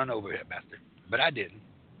 I should run over here, bastard. But I didn't.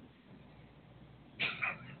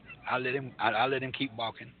 I let him keep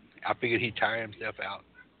walking. I figured he'd tire himself out.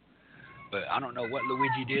 But I don't know what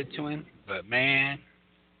Luigi did to him, but man,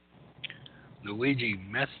 Luigi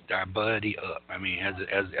messed our buddy up. I mean,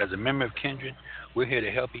 as a member of Kindred, we're here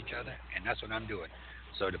to help each other, and that's what I'm doing.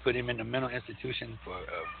 So to put him in the mental institution for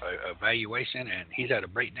evaluation, and he's had a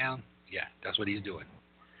breakdown, yeah, that's what he's doing.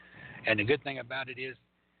 And the good thing about it is,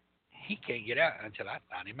 he can't get out until I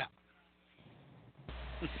sign him out.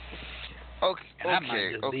 And I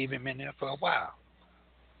might just leave him in there for a while.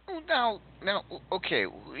 Now, okay,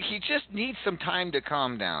 he just needs some time to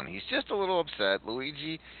calm down. He's just a little upset.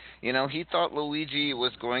 Luigi, he thought Luigi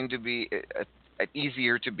was going to be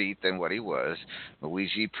easier to beat than what he was.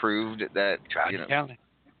 Luigi proved that.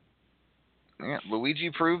 Yeah,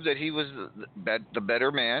 Luigi proved that he was the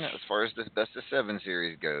better man as far as the best of 7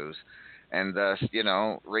 series goes. And thus,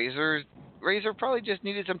 Razor probably just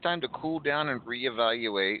needed some time to cool down and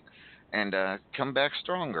reevaluate and come back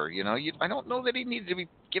stronger. I don't know that he needed to be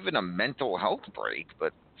given a mental health break,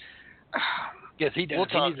 but yes, he does.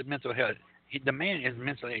 He needs a mental health. The man is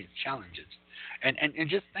mentally challenged, and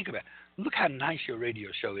just think about it. Look how nice your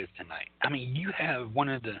radio show is tonight. I mean, you have one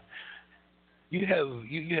of the. You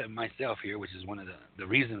have myself here, which is one of the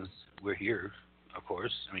reasons we're here, of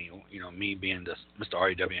course. I mean, me being the Mr.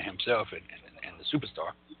 RAW himself and the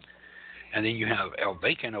superstar. And then you have El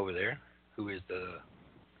Bacon over there, who is the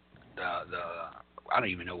I don't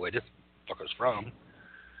even know where this fucker's from.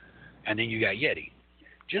 And then you got Yeti.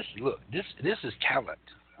 Just look, this is talent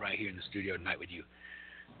right here in the studio tonight with you.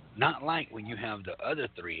 Not like when you have the other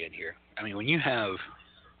 3 in here. I mean, when you have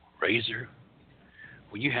Razor,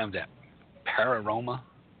 when you have that Pararoma,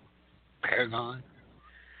 Paragon,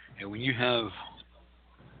 and when you have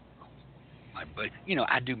my buddy,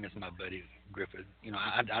 I do miss my buddy Griffith.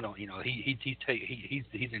 I don't,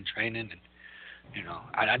 he's in training, and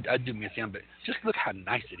I do miss him. But just look how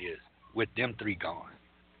nice it is with them 3 gone.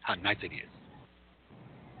 How nice it is.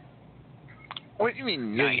 What do you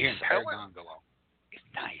mean Now nice? hearing Paragon go on. It's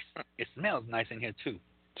nice. It smells nice in here too.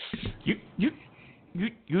 You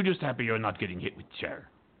just happy you're not getting hit with chair.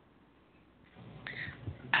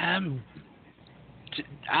 I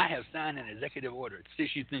have signed an executive order.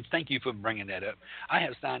 Thank you for bringing that up. I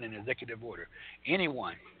have signed an executive order.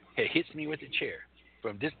 Anyone that hits me with a chair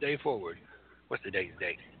from this day forward, what's the date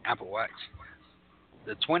today? Apple Watch.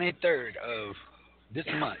 The 23rd of this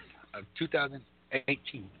month of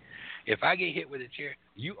 2018. If I get hit with a chair,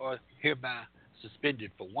 you are hereby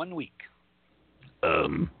suspended for 1 week.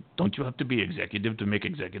 Don't you have to be executive to make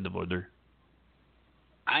executive order?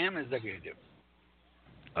 I am executive.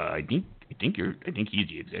 I think he's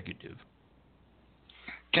the executive.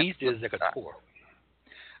 He's the executive.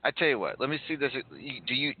 I tell you what. Let me see this.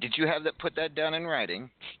 Did you have that? Put that down in writing?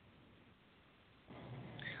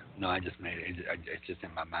 No, I just made it. It's just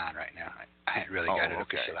in my mind right now. I hadn't really got it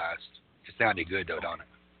officialized. It sounded good though, don't it?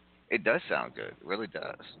 It does sound good. It really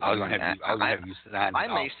does. I was gonna have you sign. I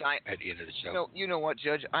may sign at the end of the show. No, you know what,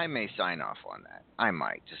 Judge? I may sign off on that. I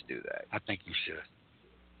might just do that. I think you should.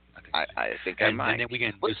 I think I might. And then we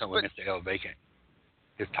can do something with Mr. L. Vacant.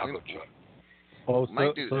 His taco truck. Oh,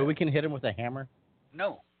 so we can hit him with a hammer?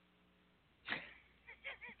 No.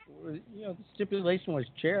 The stipulation was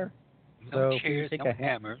chair. No so chairs, no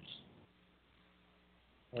hammers.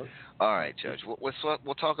 All right, Judge.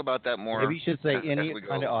 We'll talk about that more. Maybe you should say any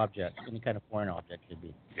kind of object, any kind of foreign object should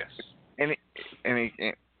be. Yes.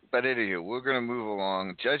 But anyway, we're going to move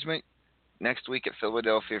along. Judgment. Next week at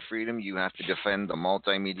Philadelphia Freedom, you have to defend the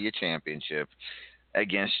Multimedia Championship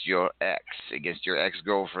against your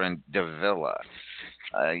ex-girlfriend, Davila.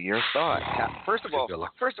 Your thoughts? First of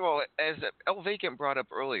all, as El Vacant brought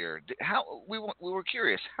up earlier, we were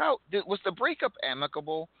curious. Was the breakup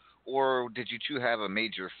amicable, or did you two have a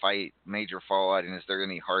major fight, major fallout, and is there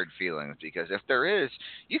any hard feelings? Because if there is,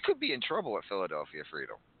 you could be in trouble at Philadelphia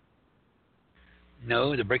Freedom.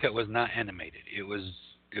 No, the breakup was not animated. It was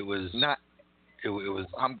not. It was.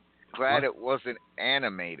 I'm glad it wasn't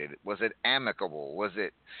animated. Was it amicable? Was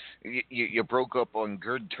it you broke up on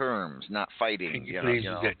good terms, not fighting? Please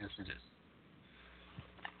use that instance.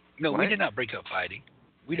 No, we did not break up fighting.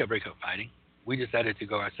 We didn't break up fighting. We decided to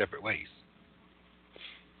go our separate ways.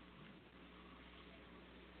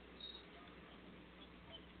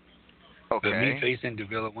 Okay. But me facing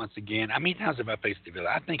Davila once again. How many times have I faced Davila?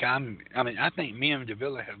 I think me and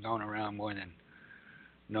Davila have gone around more than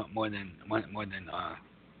I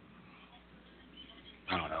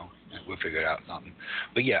don't know. We'll figure out something.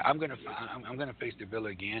 But yeah, I'm gonna face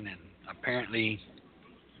Davila again, and apparently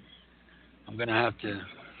I'm gonna have to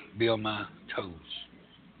be on my toes.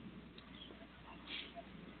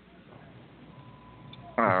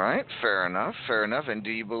 All right, fair enough. And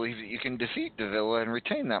do you believe that you can defeat Davila and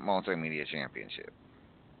retain that Multimedia Championship?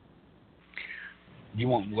 You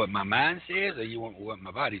want what my mind says, or you want what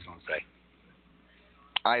my body's gonna say?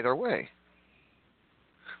 Either way.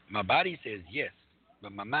 My body says yes,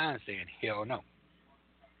 but my mind's saying hell no.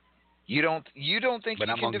 You don't think but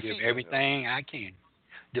you I'm can gonna defeat give everything I can.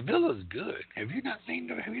 Davila's good. Have you not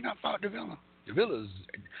fought Davila?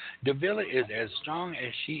 Davila is as strong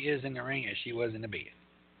as she is in the ring as she was in the bed.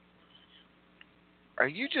 Are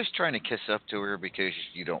you just trying to kiss up to her because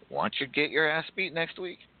you don't want you to get your ass beat next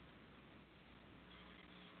week?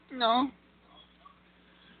 No.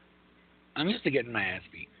 I'm used to getting my ass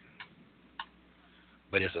beat.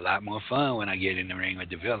 But it's a lot more fun when I get in the ring with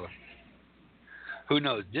Davila. Who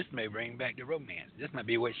knows? This may bring back the romance. This might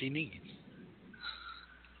be what she needs.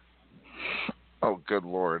 Oh, good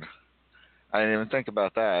Lord. I didn't even think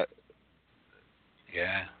about that.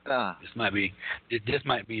 Yeah. This might be the,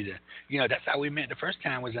 that's how we met the first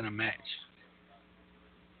time, was in a match.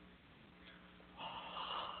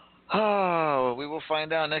 Oh, we will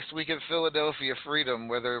find out next week at Philadelphia Freedom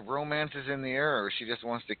whether romance is in the air or she just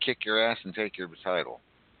wants to kick your ass and take your title.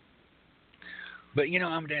 But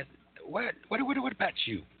what about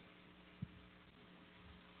you?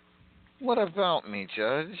 What about me,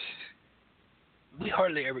 Judge? We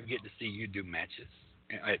hardly ever get to see you do matches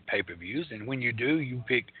at pay-per-views, and when you do, you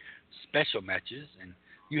pick special matches, and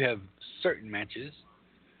you have certain matches.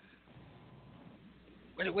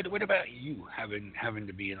 What about you having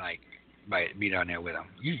to be be down there with them?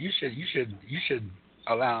 You should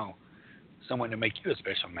allow someone to make you a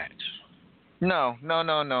special match. No.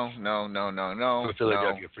 For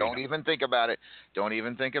Philadelphia Freedom. Don't even think about it.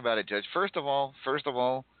 Judge. First of all,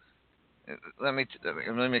 let me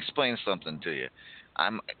explain something to you.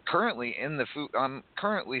 I'm currently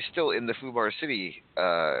still in the Fubar City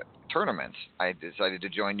tournaments. I decided to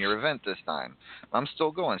join your event this time. I'm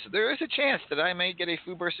still going. So there is a chance that I may get a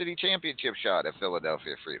Fubar City Championship shot at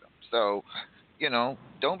Philadelphia Freedom. So,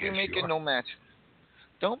 don't be making no match.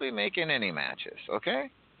 Don't be making any matches, okay?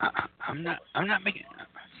 I'm not making.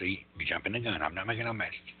 See, you're jumping the gun. I'm not making no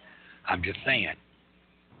matches. I'm just saying.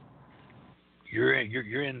 You're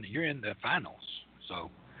in the finals, so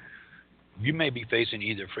you may be facing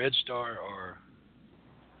either Fred Starr or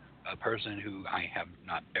a person who I have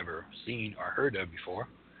not ever seen or heard of before,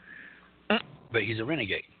 but he's a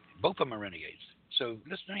renegade. Both of them are renegades. So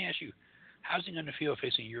let me ask you, how's he going to feel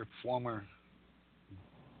facing your former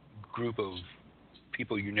group of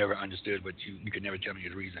people you never understood, but you could never tell me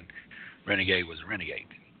the reason renegade was a renegade?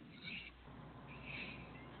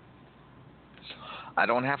 I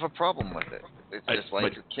don't have a problem with it. It's just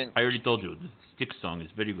like I already told you, the stick song is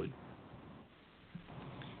very good.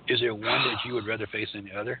 Is there one that you would rather face than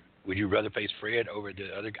the other? Would you rather face Fred over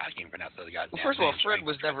the other guy? I can't pronounce the other guy's name. First of all,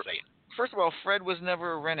 Fred was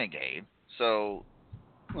never a renegade. So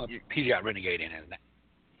he got renegade in it.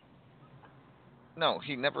 No,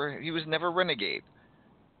 he was never renegade.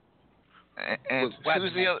 And well,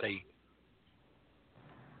 who's the other?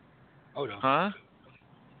 Hold on. Huh?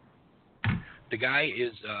 The guy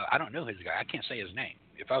is, I don't know his guy. I can't say his name.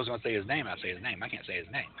 If I was going to say his name, I'd say his name. I can't say his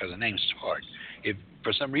name because the name's too hard. If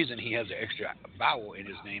for some reason he has an extra vowel in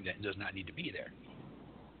his name that does not need to be there.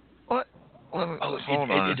 What? Hold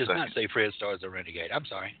on. It does not say Fred Starr is a renegade. I'm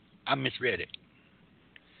sorry. I misread it.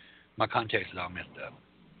 My context is all messed up.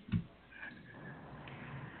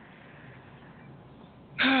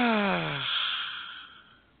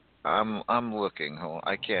 I'm looking. Hold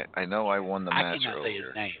on. I can't. I know I won the match cannot earlier. say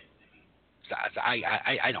his name. So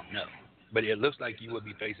I don't know. But it looks like you would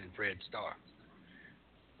be facing Fred Starr.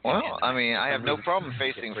 Well, I mean, I have no problem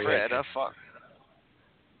facing Fred.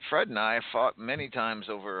 Fred and I have fought many times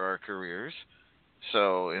over our careers.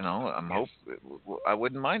 So, I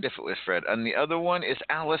wouldn't mind if it was Fred. And the other one is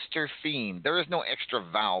Alistair Fiend. There is no extra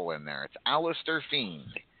vowel in there. It's Alistair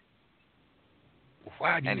Fiend.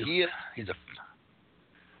 Why do you... He's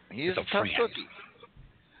a tough cookie.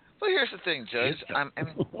 Well, here's the thing, Judge.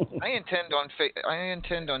 I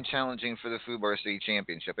intend on challenging for the Fubar City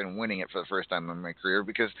Championship and winning it for the first time in my career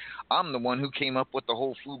because I'm the one who came up with the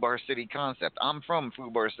whole Fubar City concept. I'm from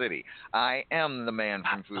Fubar City. I am the man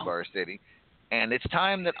from Fubar City, and it's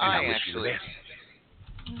time that I actually.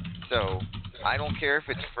 So I don't care if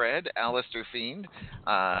it's Fred, Alistair Fiend.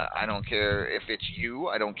 I don't care if it's you.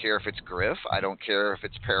 I don't care if it's Griff. I don't care if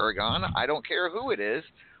it's Paragon. I don't care who it is.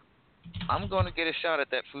 I'm going to get a shot at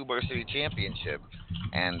that Fubar City Championship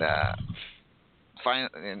and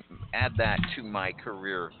add that to my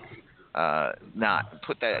career.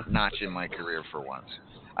 Put that notch in my career for once.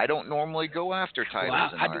 I don't normally go after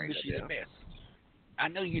titles. I do wish you the best. I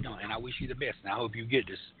know you don't, and I wish you the best. And I hope you get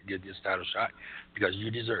this title shot because you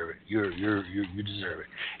deserve it. You deserve it.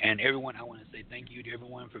 And everyone, I want to say thank you to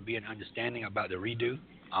everyone for being understanding about the redo.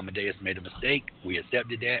 Amadeus made a mistake. We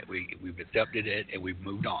accepted that. We've accepted it, and we've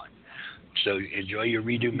moved on. So enjoy your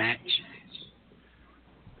redo match.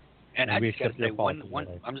 And I just got to say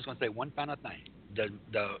I'm just going to say one final thing.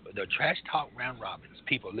 The Trash Talk Round Robins,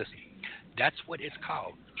 people, listen. That's what it's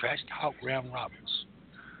called, Trash Talk Round Robins.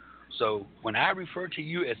 So when I refer to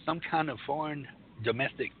you as some kind of foreign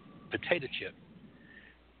domestic potato chip,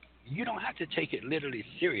 you don't have to take it literally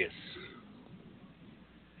serious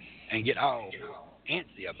and get all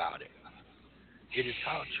antsy about it. It is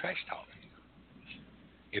called trash talk.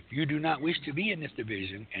 If you do not wish to be in this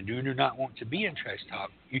division and do not want to be in trash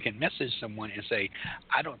talk, you can message someone and say,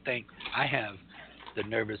 I don't think I have the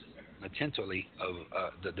nervous potentially of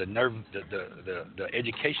the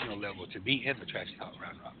educational level to be in the trash talk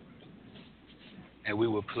round robin. And we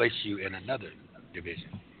will place you in another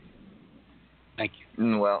division. Thank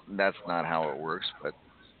you. Well, that's not how it works, but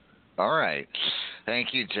all right.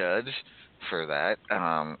 Thank you, Judge, for that.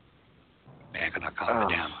 Man, can I calm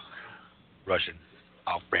it down? Russian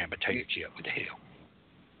off-brand potato chip. What the hell?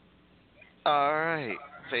 All right.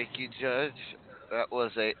 Thank you, Judge. That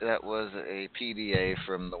was a PDA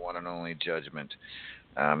from the one and only Judgment,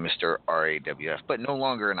 Mr. RAWF, but no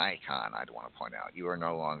longer an icon. I'd want to point out you are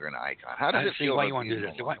no longer an icon. How does it feel? Why you want to do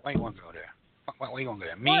this? Why you want to go there? Why you want to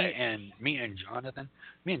go there? Me and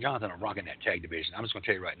Jonathan are rocking that tag division. I'm just going to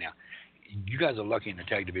tell you right now, you guys are lucky in the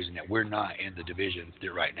tag division that we're not in the division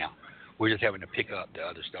right now. We're just having to pick up the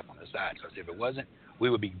other stuff on the side. Because if it wasn't, we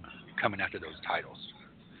would be coming after those titles.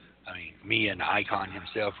 I mean, me and the icon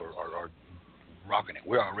himself are rocking it.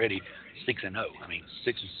 We're already 6-0. I mean,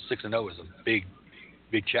 6-0 is a big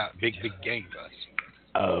game for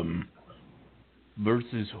us.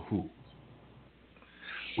 Versus who?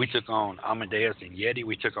 We took on Amadeus and Yeti.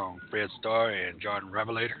 We took on Fred Starr and Jordan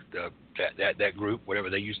Revelator, that group, whatever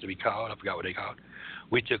they used to be called. I forgot what they called.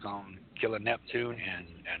 We took on Killer Neptune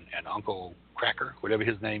and Uncle Cracker, whatever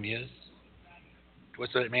his name is.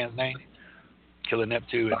 What's that man's name? Killer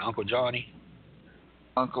Neptune and Uncle Johnny.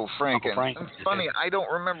 Uncle Frank. Uncle Frank. It's funny, I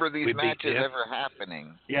don't remember these matches ever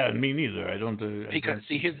happening. Yeah, me neither. I don't. Because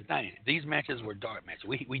see, here's the thing: these matches were dark matches.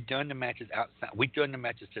 We done the matches outside. We done the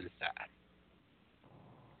matches to the side.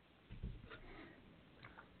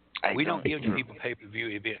 We don't give the people pay-per-view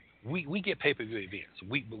events. We get pay-per-view events.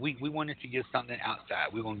 We wanted to get something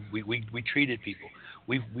outside. We treated people.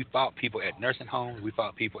 We fought people at nursing homes. We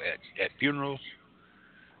fought people at funerals.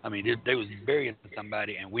 I mean, they was burying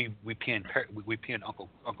somebody, and we pinned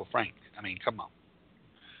Uncle Frank. I mean, come on.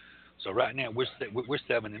 So right now we're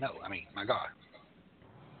 7-0. I mean, my God.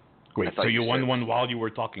 Great. So you won one while you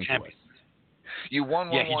were talking to us. You won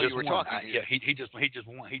one while you were talking. Yeah, he just won.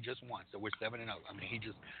 He just won. So we're 7-0. I mean,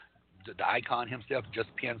 the icon himself just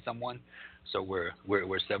pinned someone. So we're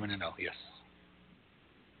 7-0. Yes.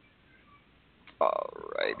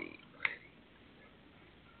 Alrighty.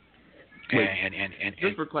 And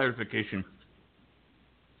just for clarification,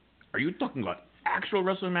 are you talking about actual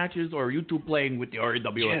wrestling matches, or are you two playing with the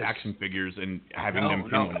RAWF action figures and having them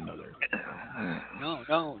pin one another? No,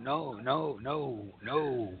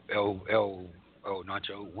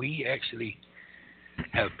 Nacho. We actually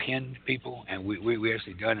have pinned people, and we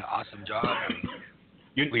actually done an awesome job. I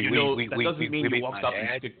mean, that doesn't mean you walked up and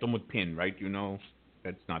stick them with pin, right? You know,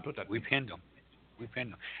 that's not what that means. We pinned them.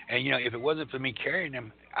 And, if it wasn't for me carrying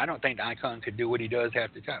them, I don't think the Icon could do what he does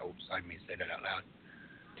half the time. Oops, I didn't mean to say that out loud.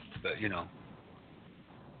 But,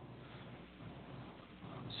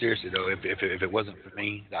 seriously, though, if it wasn't for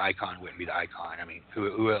me, the Icon wouldn't be the Icon. I mean,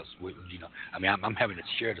 who else would, I mean, I'm having to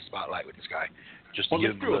share the spotlight with this guy. Just to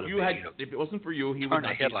give him a little bit, if it wasn't for you, he would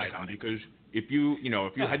not headlight on because if you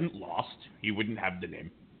hadn't lost, he wouldn't have the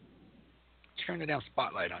name. Turn the damn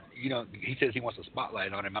spotlight on. He says he wants a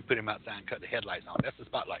spotlight on him. I put him outside and cut the headlights on. That's the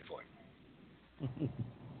spotlight for him.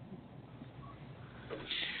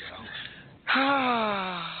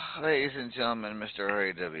 Ladies and gentlemen, Mr.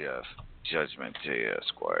 RAWF, Judgment Day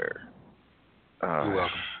Esquire. You're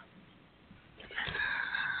welcome.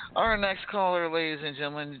 Our next caller, ladies and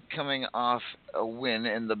gentlemen, coming off a win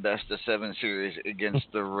in the Best of 7 series against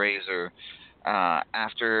the Razor.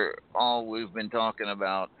 After all we've been talking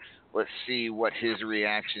about, let's see what his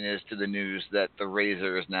reaction is to the news that the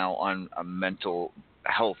Razor is now on a mental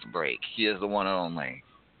health break. He is the one and only.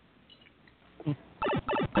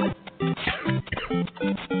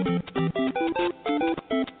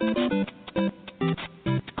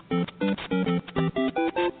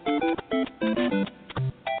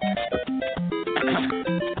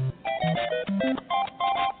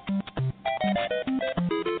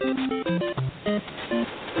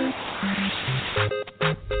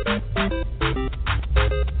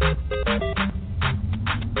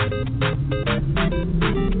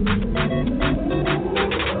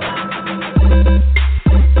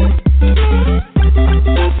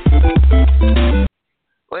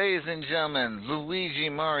 Ladies and gentlemen, Luigi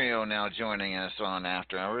Mario now joining us on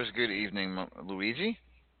After Hours. Good evening, Luigi.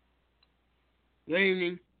 Good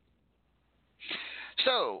evening.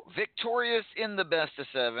 So, victorious in the Best of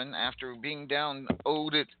 7 after being down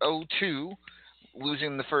 0-2,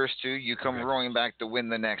 losing the first 2, you come roaring back to win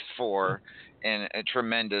the next 4 in a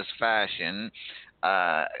tremendous fashion.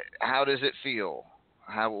 How does it feel?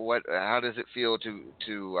 How does it feel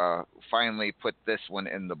to finally put this one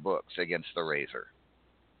in the books against the Razor?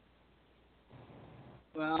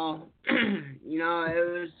 Well,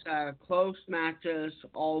 it was close matches,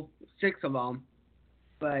 all 6 of them.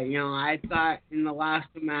 But, I thought in the last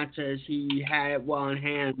 2 matches he had it well in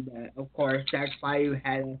hand. But, of course, Jack Bayou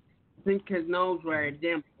had to sink his nose where it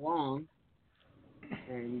didn't belong.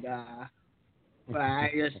 And, but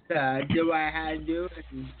I just did what I had to do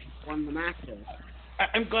and won the matches.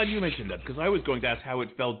 I'm glad you mentioned that, because I was going to ask how it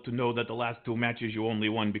felt to know that the last 2 matches you only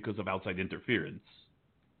won because of outside interference.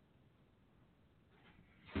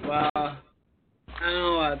 Well, I don't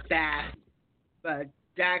know about that, but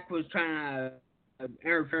Jack was trying to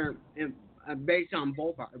interfere based on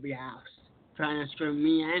both our behalves, trying to screw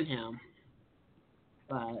me and him.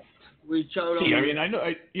 But we showed him. See, I mean,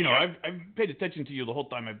 I've paid attention to you the whole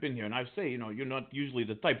time I've been here, and I say, you're not usually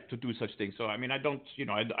the type to do such things. So, I mean, I don't,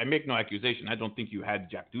 I make no accusation. I don't think you had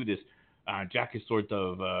Jack do this. Jack is sort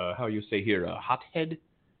of, how you say here, a hothead.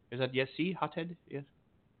 Is that yes? See, hothead? Yes.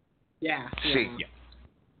 Yeah. See. Yeah.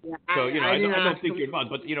 Yeah, so I don't think you're not,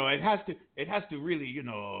 but it has to really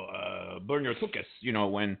burn your tuchus,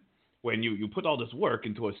 when when you put all this work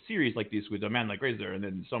into a series like this with a man like Razor, and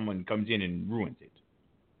then someone comes in and ruins it.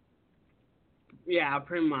 Yeah,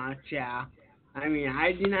 pretty much. Yeah. I mean,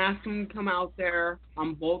 I didn't ask him to come out there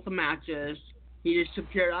on both the matches. He just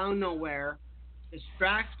appeared out of nowhere,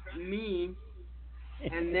 distracted me,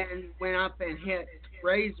 and then went up and hit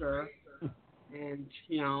Razor. And,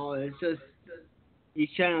 it's just, he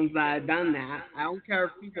shouldn't have done that. I don't care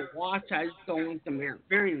if people watch, I just don't want them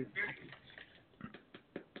interfering.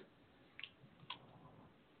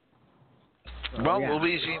 Well,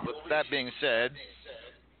 Luigi, with that being said,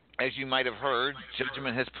 as you might have heard,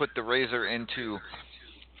 Judgment has put the Razor into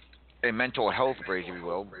a mental health break, if you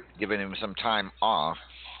will, giving him some time off,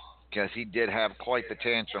 because he did have quite the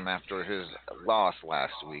tantrum after his loss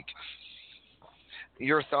last week.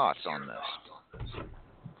 Your thoughts on this?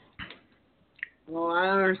 Well, I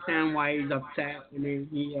understand why he's upset. I mean,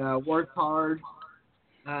 he worked hard.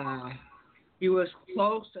 He was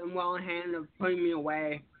close and well in hand of putting me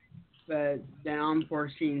away, but then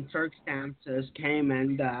unforeseen circumstances came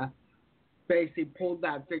and basically pulled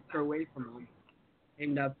that victory away from him.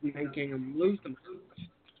 Ended up making him lose the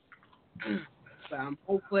match. But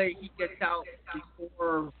hopefully he gets out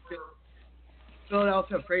before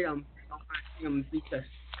Philadelphia Freedom. I want to see him beat the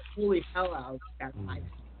holy hell out of that fight.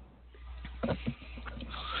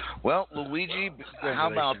 Well, Luigi,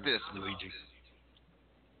 how about this, Luigi?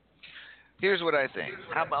 Here's what I think.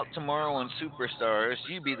 How about tomorrow on Superstars,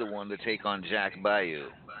 you be the one to take on Jack Bayou?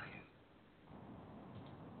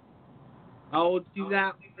 I will do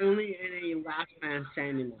that only in a last man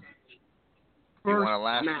standing match. You want a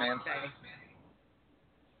last man?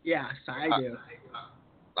 Yes, I do.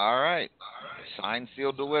 All right. Signed,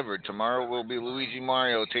 sealed, delivered. Tomorrow will be Luigi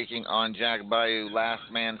Mario taking on Jack Bayou, last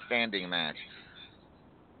man standing match.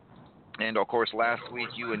 And of course, last week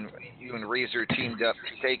you and Razor teamed up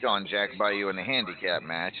to take on Jack Bayou in a handicap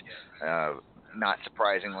match. Not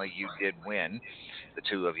surprisingly, you did win, the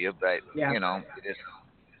two of you, but it is.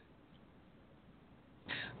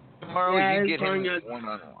 Tomorrow you get him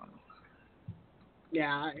one-on-one.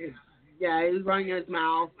 Yeah, he's running his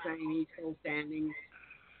mouth saying he's still standing.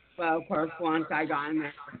 Well, of course, once I got him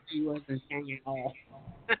there, he wasn't standing at all.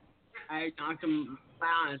 I knocked him flat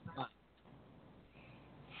on his butt.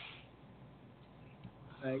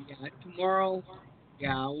 But yeah, tomorrow,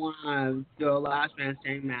 I want to do a last man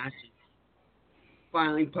standing match.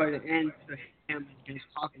 Finally put an end to him and his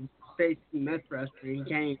talking face myth wrestling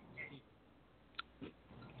game.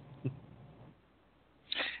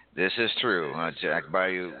 This is true. Jack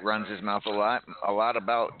Bayou runs his mouth a lot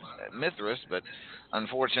about Mithras, but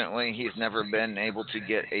unfortunately, he's never been able to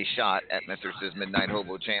get a shot at Mithras' Midnight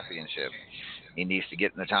Hobo Championship. He needs to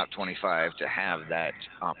get in the top 25 to have that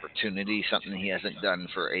opportunity, something he hasn't done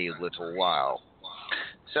for a little while.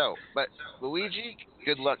 So, but Luigi,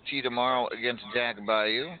 good luck to you tomorrow against Jack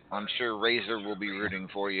Bayou. I'm sure Razor will be rooting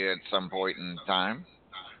for you at some point in time.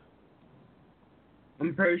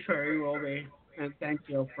 I'm pretty sure he will be. And thank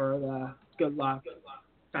you for the good luck.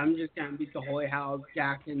 So I'm just going to beat the holy hell of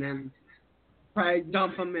Jack and then probably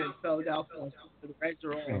dump him in Philadelphia for the Razor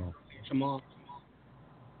roll. Finish him off.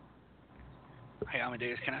 Hey,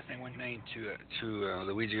 Amadeus, can I say one thing to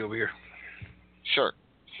Luigi over here? Sure.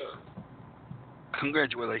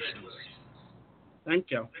 Congratulations. Thank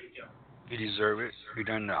you. You deserve it. You've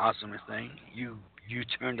done the awesomest thing. You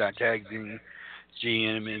turned our tag team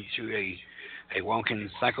GM into a walking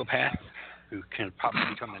psychopath who can probably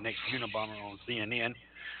become the next Unabomber on CNN.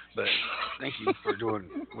 But thank you for doing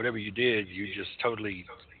whatever you did. You just totally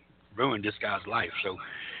ruined this guy's life. So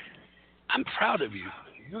I'm proud of you.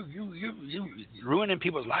 You ruining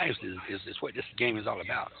people's lives is what this game is all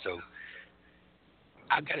about. So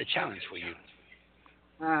I've got a challenge for you.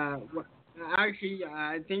 Actually,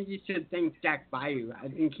 I think you should thank Jack Bayou. I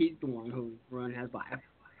think he's the one who ruined his life.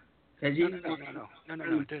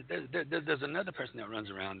 No. There's another person that runs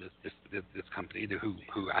around this company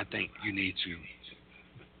who I think you need to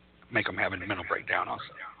make him have a mental breakdown also.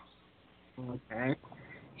 Okay.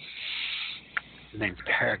 His name's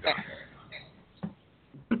Paragon.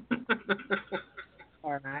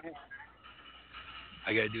 All right.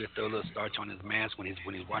 I gotta do is throw a little starch on his mask when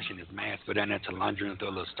he's washing his mask. Go down there to the laundry and throw a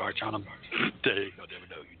little starch on him. You'll never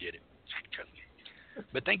know you did it. Trust me.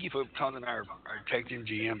 But thank you for calling our tag team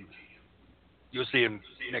GM. You'll see him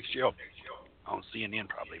next year on CNN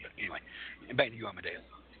probably. But anyway, back to you, Amadeus.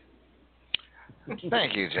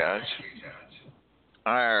 Thank you, Judge.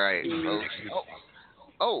 All right, folks.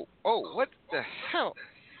 Oh, what the hell?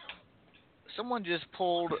 Someone just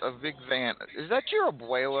pulled a Vic Van. Is that your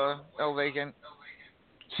abuela, El Vacant?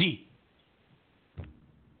 See.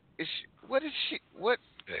 What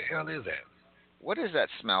the hell is that? What is that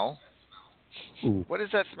smell? Ooh. What does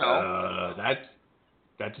that smell?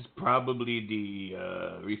 That is probably the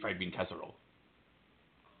refried bean casserole.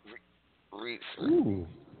 Ooh.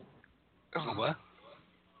 Oh, what?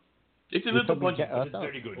 It's a little punchy, but it's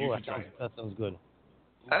very good. You should try it. That sounds good. Is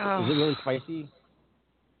it really spicy?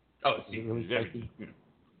 Oh, is it really very spicy? good.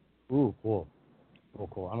 Ooh, cool.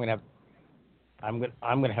 Cool. I'm gonna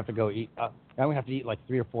have to go eat. I'm gonna have to eat like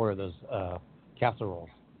 3 or 4 of those casseroles.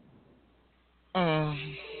 I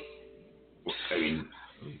mean,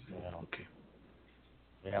 okay.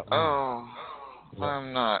 Yeah.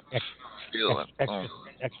 I'm not feeling.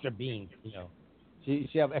 Extra beans, you know. So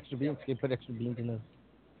you have extra beans? Can you put extra beans in those?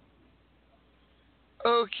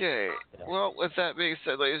 Okay. Yeah. Well, with that being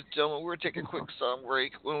said, ladies and gentlemen, we're taking a quick song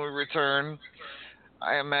break. When we return,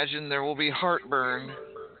 I imagine there will be heartburn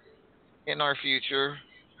in our future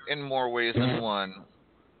in more ways than one.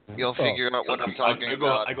 You'll figure out what I'm talking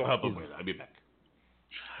about. I go help him with it. I'll be back.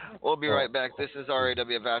 We'll be right back. This is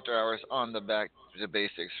RAWF After Hours on the Back to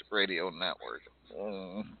Basics Radio Network.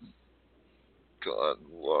 God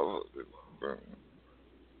love it.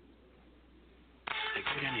 Hey,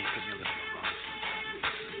 go down there and put me a little bit wrong.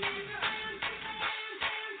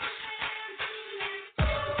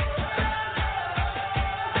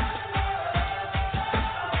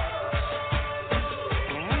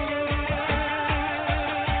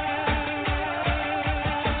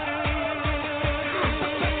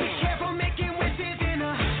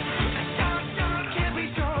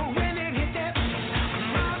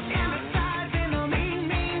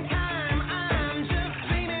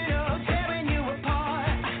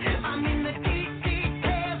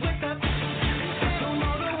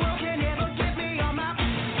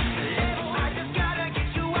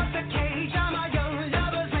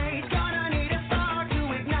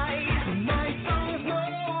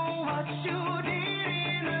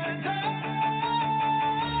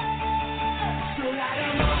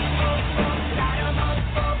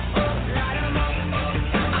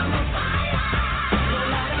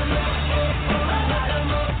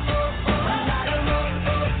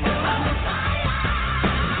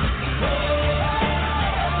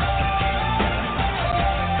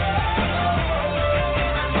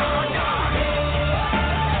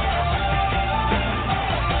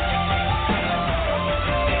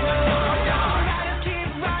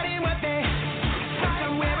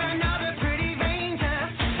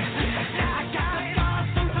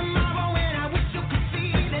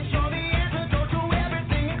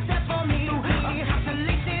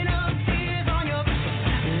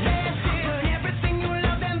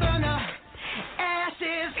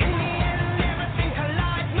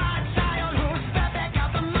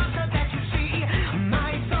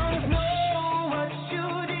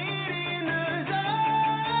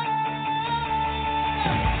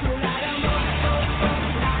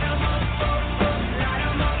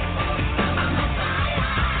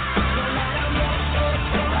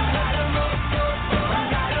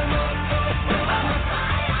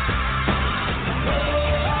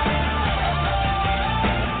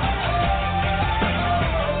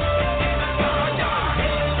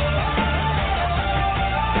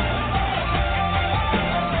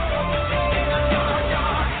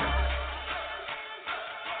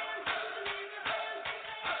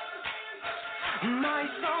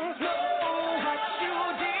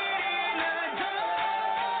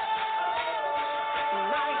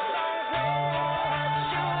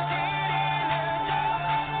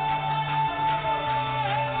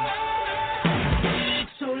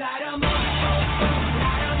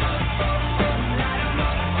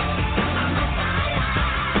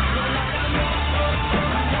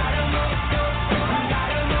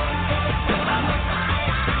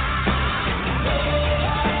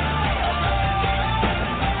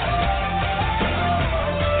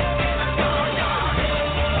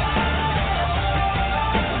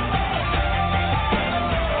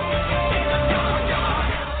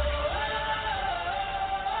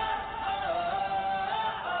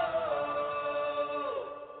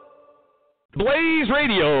 Blaze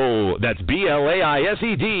Radio. That's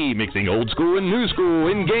BLAISED, mixing old school and new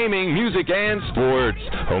school in gaming, music, and sports.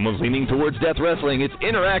 Home of leaning towards death wrestling, it's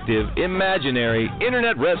interactive, imaginary,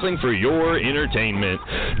 internet wrestling for your entertainment.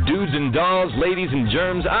 Dudes and dolls, ladies and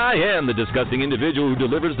germs, I am the disgusting individual who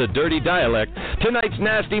delivers the dirty dialect. Tonight's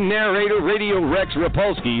nasty narrator, Radio Rex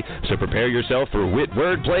Rapolsky, so prepare yourself for wit,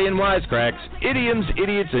 wordplay, and wisecracks, idioms,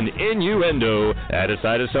 idiots, and innuendo. Add a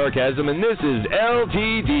side of sarcasm, and this is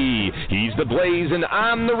LTD. He's the the Blaze, and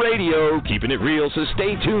I'm the radio, keeping it real, so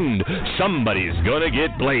stay tuned. Somebody's gonna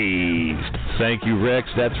get blazed. Thank you, Rex.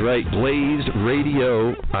 That's right, Blazed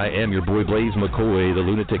Radio. I am your boy, Blaze McCoy, the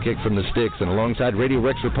lunatic kick from the sticks, and alongside Radio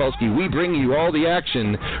Rex Rapolsky, we bring you all the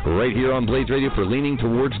action right here on Blaze Radio for Leaning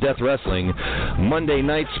Towards Death Wrestling. Monday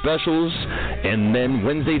night specials, and then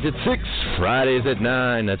Wednesdays at 6, Fridays at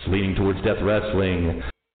 9. That's Leaning Towards Death Wrestling.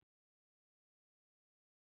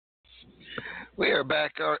 We are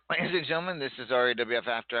back, ladies and gentlemen. This is RAWF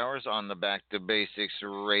After Hours on the Back to Basics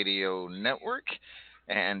Radio Network.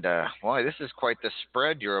 And, boy, this is quite the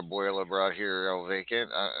spread you're a boiler brought here, El Vacant.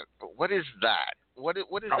 What is that? What is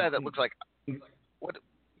that looks like? What?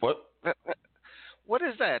 What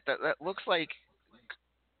is that? That looks like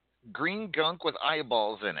green gunk with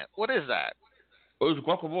eyeballs in it. What is that? Oh, it's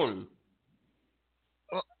guacamole.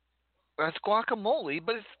 Well, that's guacamole,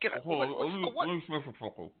 but it's... Let me smell for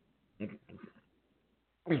chocolate.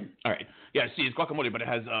 All right. Yeah, see, it's guacamole, but it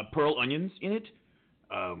has pearl onions in it.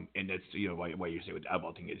 And that's why you say what the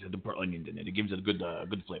eyeball thing is. The pearl onions in it. It gives it a good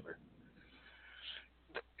flavor.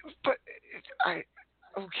 But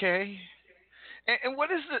okay. And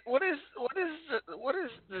what is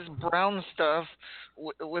this brown stuff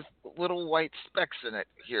with little white specks in it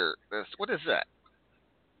here? What is that?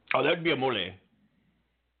 Oh, that would be a mole.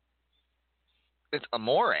 It's a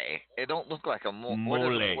more. It don't look like a mole.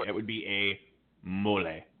 Mole. It would be a mole.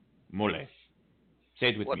 Mole. Say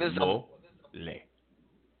it with me. Mole.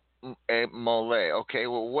 A mole. Okay.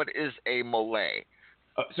 Well, what is a mole?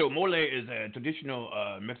 So mole is a traditional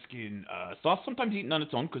Mexican sauce, sometimes eaten on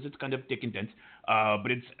its own because it's kind of thick and dense.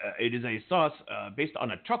 But it is a sauce based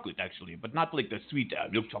on a chocolate actually, but not like the sweet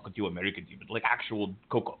milk chocolate you Americans eat, but like actual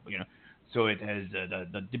cocoa. So it has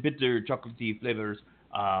the bitter chocolatey flavors.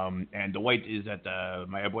 And the white is that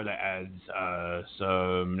my abuela adds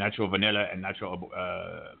some natural vanilla and natural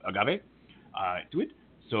agave to it.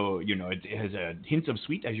 So, it has a hint of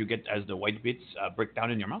sweet as the white bits break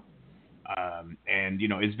down in your mouth. And,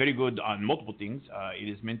 it's very good on multiple things. It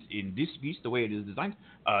is meant in this piece, the way it is designed,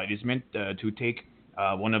 it is meant to take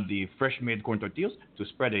one of the fresh-made corn tortillas to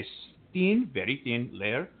spread a very thin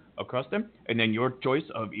layer across them, and then your choice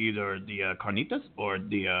of either the carnitas or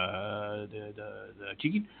the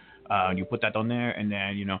chicken. You put that on there, and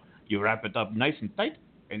then you wrap it up nice and tight,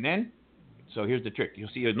 and then so here's the trick.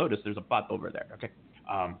 You'll notice there's a pot over there. Okay,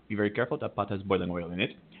 be very careful. That pot has boiling oil in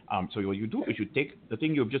it. So what you do is you take the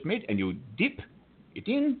thing you've just made and you dip it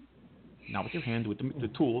in. Now with your hand with the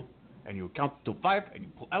tool, and you count to 5, and you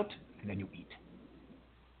pull out, and then you eat.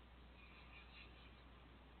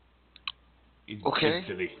 Okay.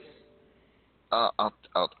 Silly. I'll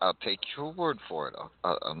take your word for it.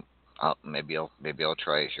 Maybe I'll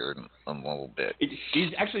try it here in a little bit. It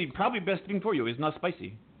is actually probably best thing for you. It's not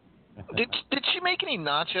spicy. Did she make any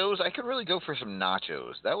nachos? I could really go for some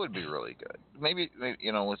nachos. That would be really good. Maybe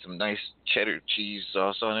with some nice cheddar cheese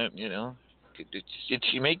sauce on it. Did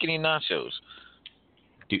she make any nachos?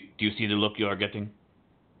 Do you see the look you are getting?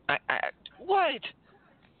 What?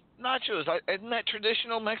 Nachos? Isn't that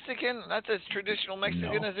traditional Mexican? That's as traditional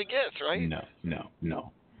Mexican as it gets, right?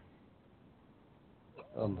 No.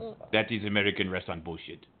 That is American restaurant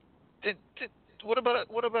bullshit. What about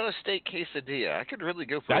a steak quesadilla? I could really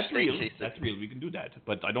go for a steak quesadilla. That's real. We can do that.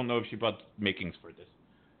 But I don't know if she brought makings for this.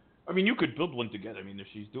 I mean, you could build one together. I mean, if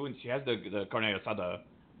she has the carne asada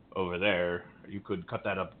over there. You could cut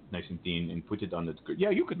that up nice and thin and put it on the.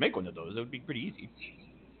 Yeah, you could make one of those. It would be pretty easy.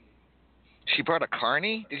 She brought a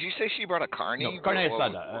carne? Did you say she brought a carne? No, carne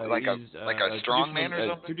asada. Like a strong man or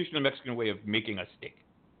something? Traditional Mexican way of making a steak.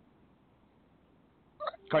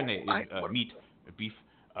 Carne is meat, beef.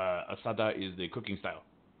 Asada is the cooking style.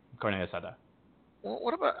 Carne asada. Well,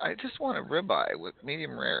 what about? I just want a ribeye with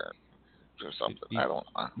medium rare or something. I don't.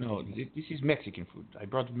 No, this is Mexican food. I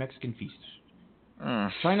brought Mexican feast.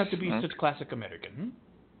 Try not to be such classic American.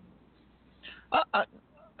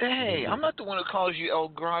 Hey, I'm not the one who calls you El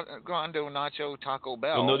Grande Nacho Taco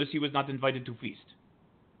Bell. You'll notice he was not invited to feast.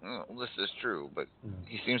 Well, this is true, but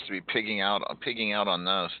he seems to be pigging out on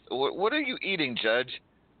those. What are you eating, Judge?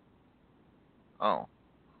 Oh,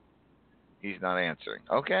 he's not answering.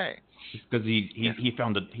 Okay. Because he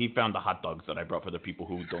found the hot dogs that I brought for the people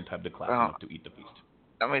who don't have the class enough to eat the feast.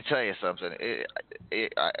 Let me tell you something.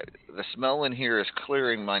 The smell in here is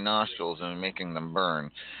clearing my nostrils and making them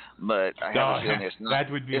burn. But I have a feeling it's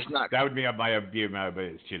not. That would be my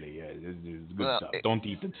chili. Yeah, it's good stuff. Don't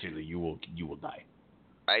eat the chili. You will die.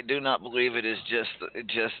 I do not believe it is just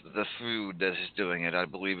the food that is doing it. I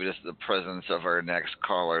believe it is the presence of our next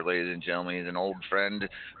caller, ladies and gentlemen. He's an old friend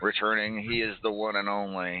returning. He is the one and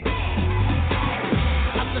only.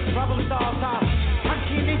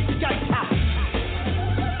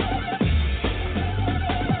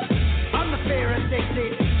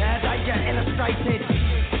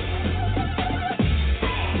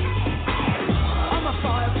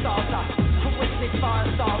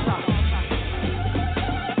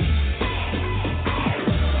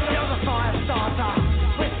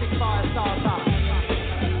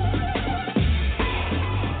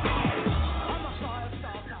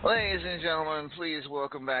 gentlemen, please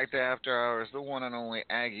welcome back to After Hours the one and only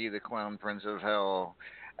Aggie, the Clown Prince of Hell.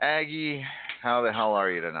 Aggie, how the hell are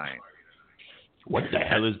you tonight? What the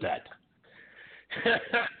hell is that?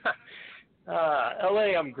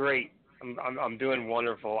 LA, I'm great. I'm doing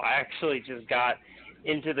wonderful. I actually just got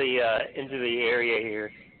into the area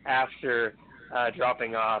here after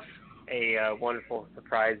dropping off a wonderful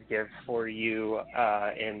surprise gift for you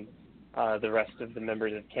and the rest of the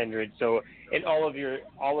members of Kindred. So in all of your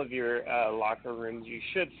locker rooms, you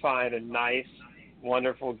should find a nice,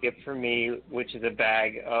 wonderful gift for me, which is a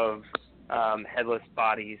bag of headless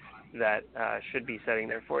bodies that should be sitting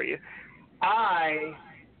there for you. I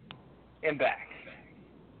am back.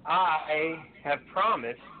 I have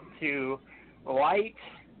promised to light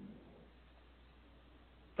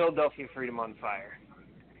Philadelphia Freedom on fire.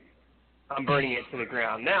 I'm burning it to the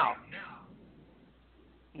ground. Now,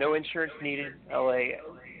 no insurance needed, LA.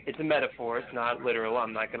 It's a metaphor. It's not literal.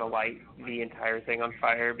 I'm not going to light the entire thing on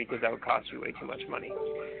fire because that would cost you way too much money.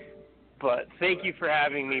 But thank you for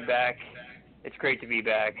having me back. It's great to be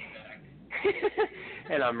back.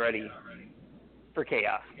 And I'm ready for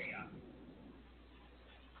chaos.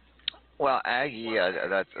 Well, Aggie,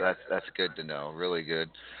 that's good to know. Really good.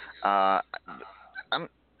 I'm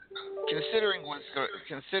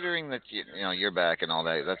considering that you're back and all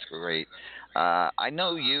that. That's great. I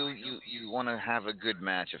know you want to have a good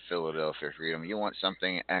match at Philadelphia Freedom. You want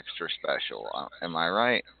something extra special. Am I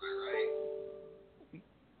right?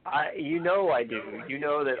 I do. You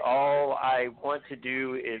know that all I want to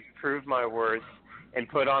do is prove my worth and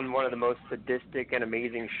put on one of the most sadistic and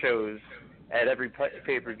amazing shows at every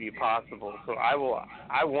pay-per-view possible. So I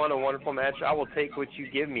want a wonderful match. I will take what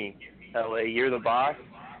you give me, LA. You're the boss.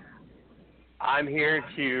 I'm here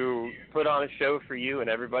to put on a show for you and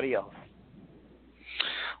everybody else.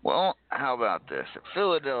 Well, how about this? At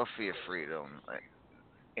Philadelphia Freedom,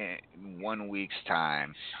 in 1 week's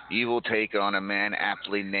time, you will take on a man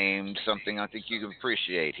aptly named something I think you can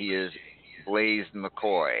appreciate. He is Blaze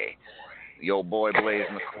McCoy. The old boy Blaze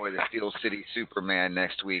McCoy, the Steel City Superman.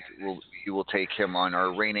 Next week, you will take him on,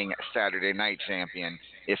 our reigning Saturday Night Champion,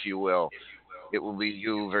 if you will. It will be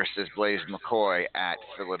you versus Blaze McCoy at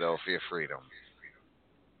Philadelphia Freedom.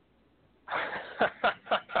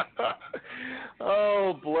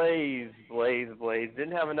 Oh, Blaze.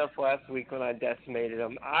 Didn't have enough last week when I decimated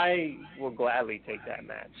him. I will gladly take that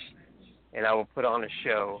match, and I will put on a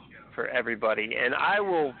show for everybody. And I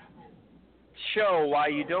will show why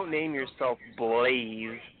you don't name yourself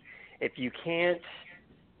Blaze if you can't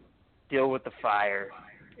deal with the fire.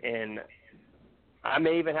 And I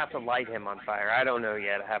may even have to light him on fire. I don't know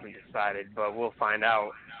yet. I haven't decided, but we'll find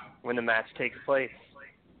out when the match takes place.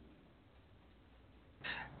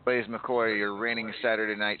 Blaze McCoy, your reigning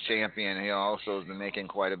Saturday Night Champion. He also has been making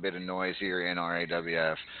quite a bit of noise here in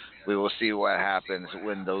RAWF. We will see what happens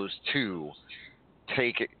when those two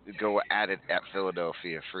go at it at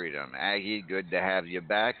Philadelphia Freedom. Aggie, good to have you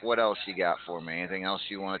back. What else you got for me? Anything else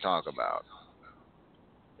you want to talk about?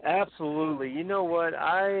 Absolutely. You know what?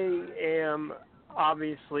 I am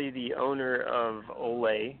obviously the owner of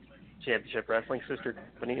Ole Championship Wrestling, sister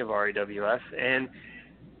company of RAWF, and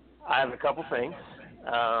I have a couple things.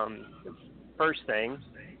 First thing,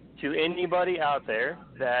 to anybody out there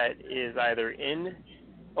that is either in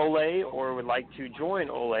Ole or would like to join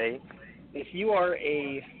Ole, if you are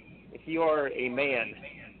a man,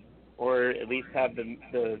 or at least have the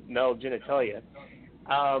male genitalia,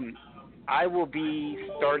 I will be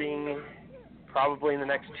starting probably in the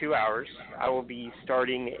next 2 hours. I will be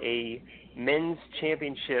starting a men's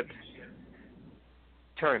championship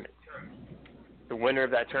tournament. The winner of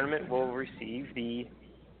that tournament will receive the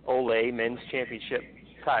Ole Men's Championship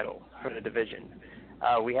title for the division.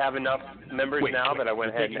 We have enough members now that I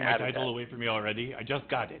went ahead and added that. You're taking my title away from me already? I just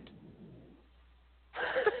got it.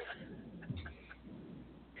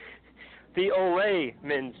 The Ole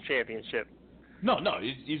Men's Championship. No,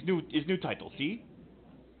 his new title. See?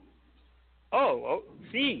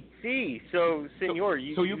 See. So, senor,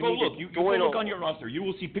 you go look. You go look on your roster. You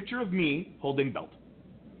will see picture of me holding belt.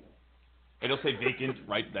 It'll say vacant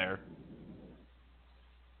right there.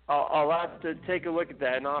 I'll have to take a look at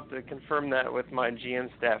that, and I'll have to confirm that with my GM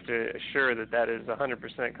staff to assure that is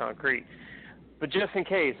 100% concrete. But just in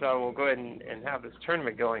case, I will go ahead and have this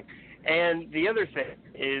tournament going. And the other thing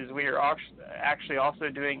is we are actually also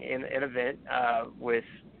doing an event with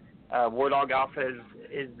War Dog Alpha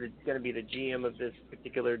is going to be the GM of this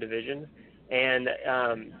particular division. And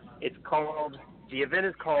the event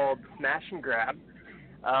is called Smash and Grab.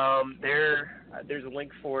 There's a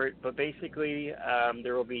link for it, but basically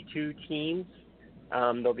there will be 2 teams.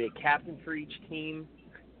 There'll be a captain for each team.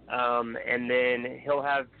 And then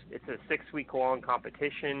it's a 6-week-long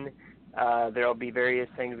competition. There'll be various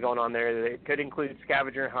things going on there. It could include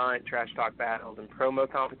scavenger hunt, trash talk battles, and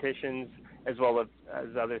promo competitions, as well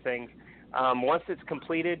as other things. Once it's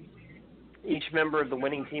completed, each member of the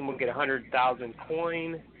winning team will get 100,000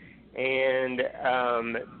 coin, and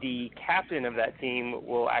the captain of that team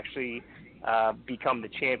will actually become the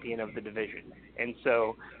champion of the division. And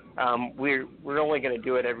so we're only going to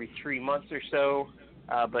do it every 3 months or so,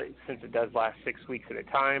 but since it does last 6 weeks at a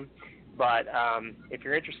time. But if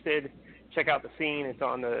you're interested, check out the scene. It's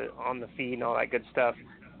on the feed and all that good stuff.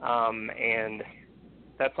 And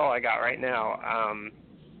that's all I got right now.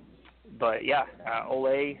 But yeah,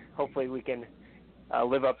 Ole, hopefully we can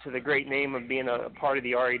live up to the great name of being a part of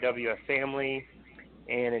the RAWF family.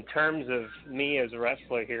 And in terms of me as a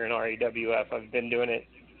wrestler here in RAWF, I've been doing it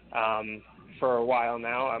for a while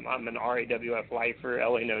now. I'm an RAWF lifer.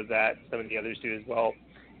 Ellie knows that. Some of the others do as well.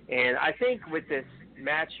 And I think with this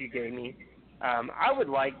match you gave me, I would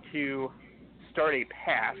like to start a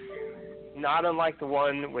path, not unlike the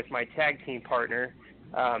one with my tag team partner,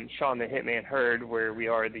 Sean the Hitman Hurd, where we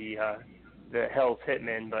are the Hell's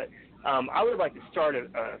Hitmen. But I would like to start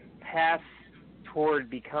a path toward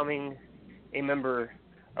becoming a member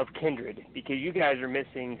of Kindred, because you guys are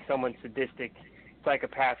missing someone sadistic,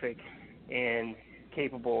 psychopathic, and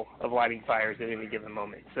capable of lighting fires at any given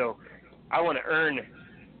moment. So I want to earn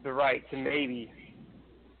the right to maybe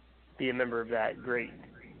be a member of that great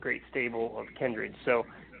stable of Kindred. So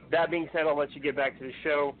that being said, I'll let you get back to the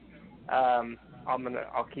show.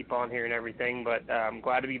 I'll keep on here and everything, but I'm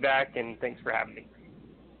glad to be back, and thanks for having me.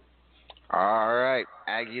 All right,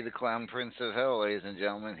 Aggie the Clown Prince of Hell, ladies and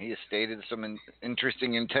gentlemen. He has stated some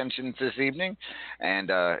interesting intentions this evening, and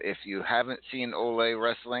if you haven't seen Ole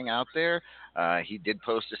wrestling out there, he did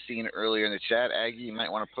post a scene earlier in the chat. Aggie, you might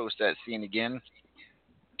want to post that scene again.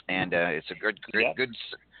 And it's a good,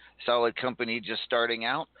 solid company just starting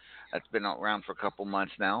out. That's been around for a couple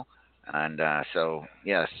months now. And so,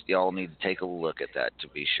 yes, y'all need to take a look at that to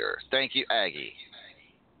be sure. Thank you, Aggie.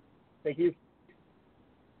 Thank you.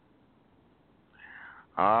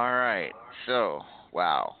 All right. So,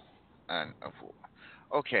 wow. And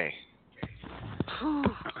okay.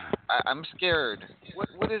 I'm scared.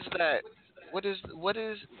 What is that? What is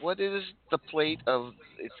the plate of?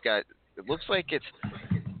 It looks like it's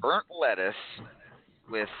burnt lettuce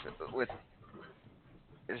with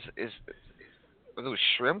is those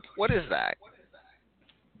shrimp? What is that?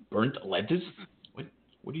 Burnt lettuce?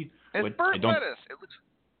 What do you? It's burnt lettuce.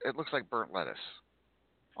 It looks like burnt lettuce.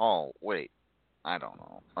 Oh wait, I don't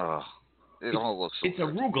know. It all looks. It's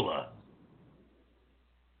arugula.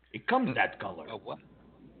 It comes that color. Oh what?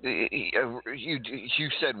 You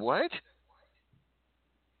said what?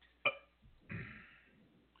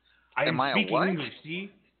 I'm Am I speaking a what? English,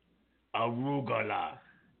 see? Arugula.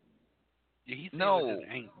 Yeah, he said no.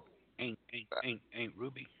 Ain't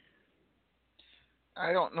Ruby.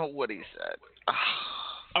 I don't know what he said.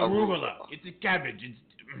 Arugula. It's a cabbage. It's.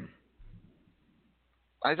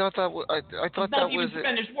 I thought that was. I thought it's that not was even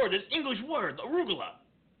Spanish word. It's English word. Arugula.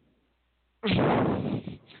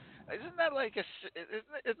 Isn't that like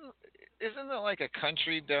isn't that like a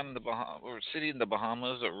country down in the Bahamas or city in the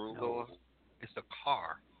Bahamas? Arugula. No, it's a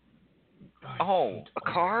car. Oh, a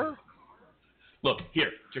car? Look,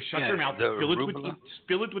 here, just shut your mouth,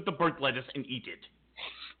 spill it with the burnt lettuce, and eat it.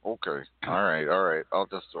 Okay. All right. I'll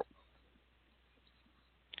just...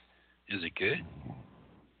 Is it good?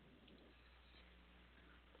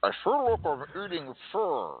 I feel like I'm eating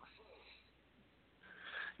fur.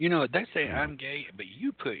 You know, they say I'm gay, but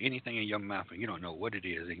you put anything in your mouth and you don't know what it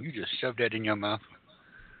is, and you just shove that in your mouth.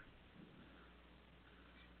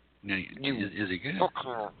 Now, is it good?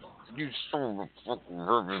 You son of a fucking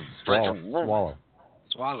vermin. Swallow.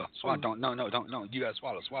 Don't. You gotta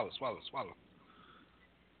swallow.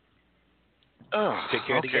 Take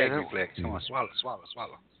care of the gag reflex. Come on, swallow.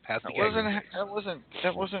 Pass the gag.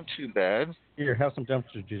 That wasn't too bad. Here, have some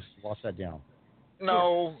dumpster juice. Wash that down.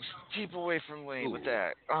 No, keep away from me with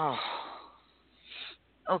that. Oh.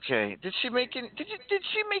 Okay. Did she make any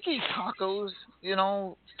tacos? You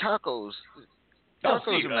know, tacos.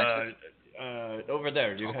 Tacos over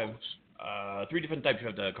there, you have 3 different types. You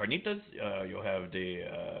have the carnitas, you have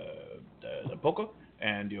the poco,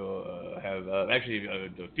 and you have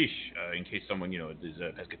the fish, in case someone is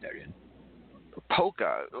a pescatarian.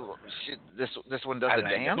 Polka. This one does a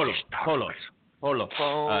dance. Polo. Pull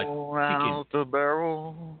out the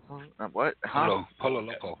barrel. What? Polo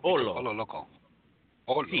loco. Polo loco.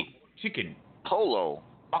 Polo. Chicken. Polo.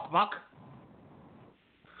 Bok.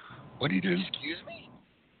 What do you do? Excuse me?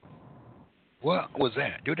 What was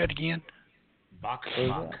that? Do that again. Bok.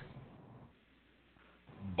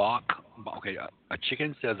 Bok. Okay, a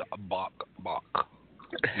chicken says bok.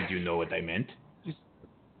 Did you know what I meant?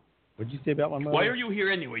 What did you say about my mother? Why are you here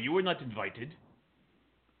anyway? You were not invited.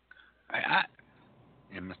 I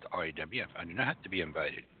am Mr. RAWF. I do not have to be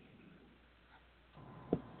invited.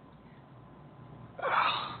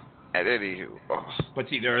 And anywho, but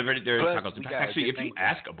see, there are tacos. In fact, actually, if you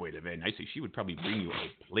ask Abuela very nicely, she would probably bring you a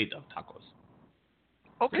plate of tacos.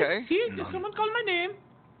 Okay. See, did someone call my name?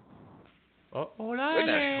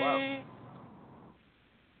 Goodness, wow.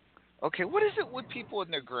 Okay, what is it with people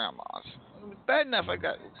and their grandmas? Bad enough I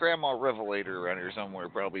got Grandma Revelator around here somewhere,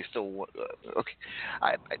 probably still. Okay,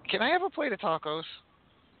 can I have a plate of tacos,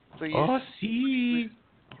 please? Oh, see,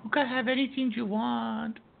 you can have anything you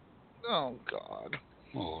want. Oh God.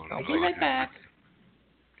 Oh, I'll be right back.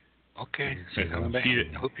 Okay, she's coming back.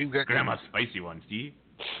 I hope you got Grandma's spicy one, see?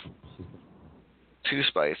 Too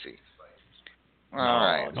spicy. All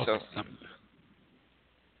right, so.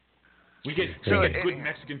 We get good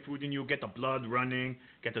Mexican food and you get the blood running,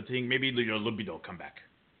 get the thing. Maybe your libido will come back.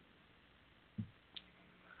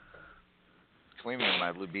 What do you mean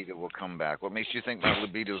my libido will come back? What makes you think my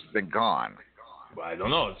libido's been gone? Well, I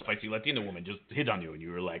don't know. A spicy Latina woman just hit on you and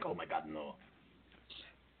you were like, oh my God, no.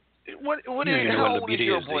 How old is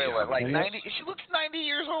your abuela? Like 90? She looks 90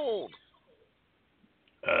 years old.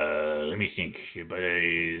 Let me think. But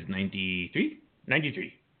is 93?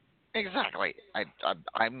 93. Exactly.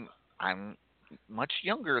 I'm much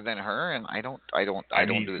younger than her, and I don't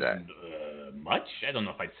do that. Much? I don't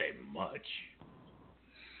know if I'd say much.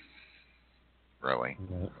 Really?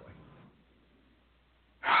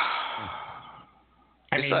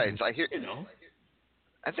 Besides, I hear. You know.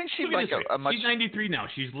 I think she's like a much. She's 93 now.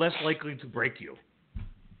 She's less likely to break you.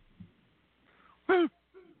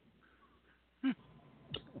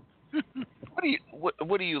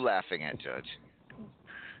 What are you laughing at, Judge?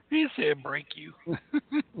 He said break you.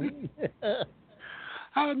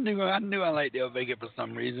 I knew I liked El Vega for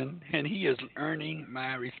some reason, and he is earning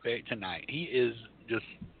my respect tonight. He is just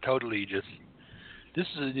totally just. This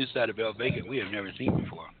is a new side of El Vega we have never seen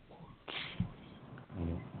before.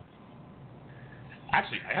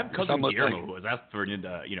 Actually, I have cousin Guillermo who has asked for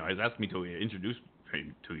has asked me to introduce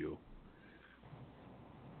him to you.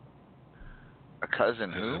 A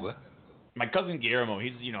cousin who? My cousin Guillermo.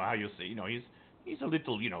 He's how you say he's a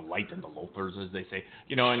little light in the loafers, as they say.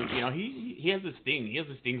 And he has this thing. He has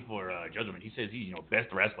this thing for Judgment. He says he's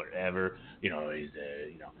best wrestler ever. He's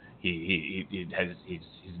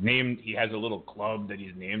he's named. He has a little club that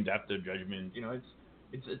he's named after Judgment.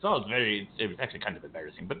 It's actually kind of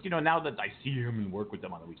embarrassing. But now that I see him and work with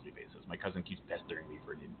him on a weekly basis, my cousin keeps pestering me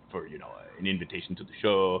for an invitation to the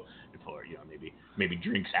show, for maybe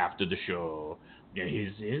drinks after the show. Yeah,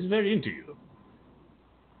 he's very into you.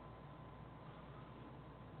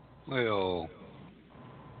 Well,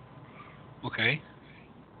 okay.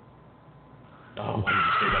 Oh, why did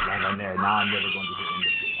you say that line on there? Now I'm never going to hear him.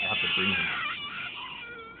 I have to bring him.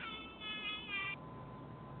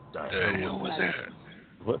 The hell was that?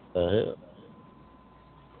 What the hell?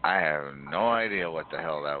 I have no idea what the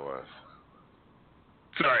hell that was.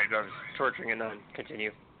 Sorry, I was torturing a nun.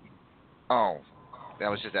 Continue. Oh, that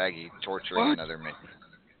was just Aggie torturing another man.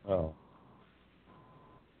 Oh.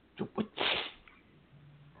 What?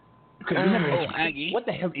 Aggie. What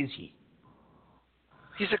the hell is he?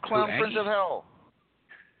 He's a clown prince of hell.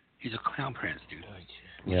 He's a clown prince, dude.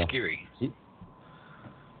 He's Yeah. scary.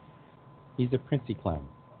 He's a princey clown.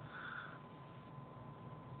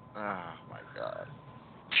 Oh my God.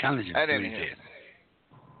 Challenging. And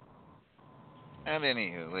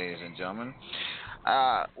anywho, ladies and gentlemen,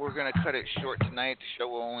 we're gonna cut it short tonight. The show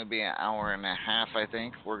will only be an hour and a half, I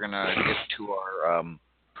think. We're gonna get to our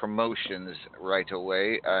promotions right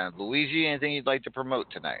away. Luigi, anything you'd like to promote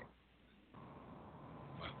tonight?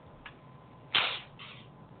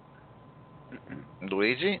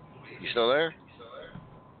 Luigi, you still there?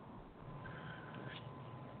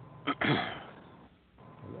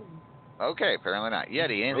 Okay, apparently not.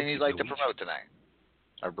 Yeti, anything you'd like to promote tonight?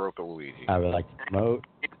 I broke a Luigi. I would like to promote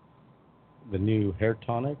the new hair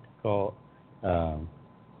tonic called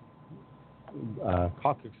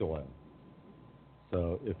coccyx oil.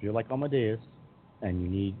 So if you're like Amadeus and you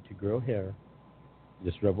need to grow hair,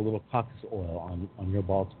 just rub a little coccyx oil on your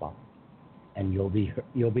bald spot, and you'll be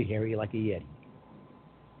hairy like a Yeti.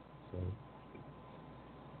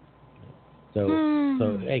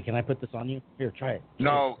 So hey, can I put this on you? Here, try it.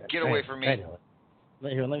 No, get away from me.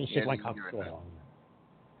 Here, let me shake my coccyx oil on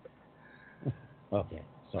you. Okay,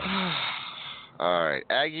 sorry. All right,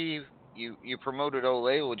 Aggie, you promoted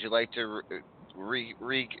Olay. Would you like to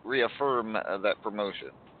reaffirm that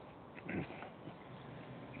promotion?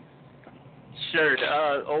 Sure.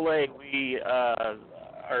 Ole, we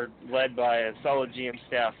are led by a solid GM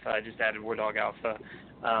staff. Just added War Dog Alpha,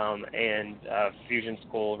 and Fusion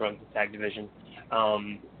School runs the tag division.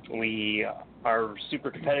 We are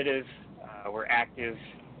super competitive. We're active.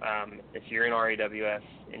 If you're in RAWF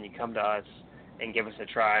and you come to us and give us a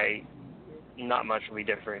try, not much will be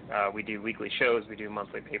different. We do weekly shows. We do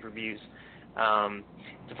monthly pay-per-views.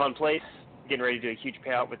 It's a fun place. Getting ready to do a huge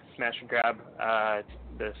payout with the Smash and Grab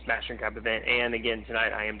event. And again,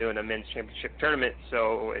 tonight I am doing a men's championship tournament.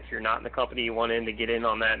 So if you're not in the company, you want to get in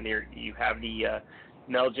on that, and you have the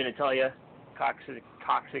male genitalia,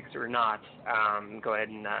 coccyx or not, go ahead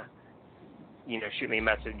and shoot me a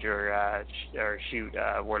message or shoot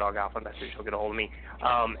War Dog Alpha a message. He'll get a hold of me.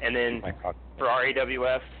 And then for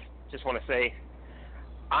RAWF, just want to say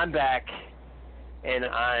I'm back, and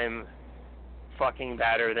I'm fucking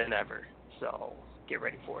badder than ever. So get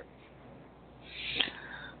ready for it.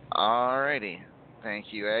 Alrighty.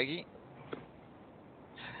 Thank you, Aggie.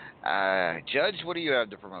 Judge, what do you have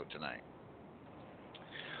to promote tonight?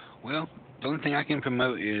 Well, the only thing I can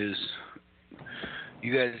promote is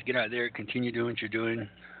you guys get out there, continue doing what you're doing.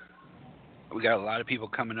 We got a lot of people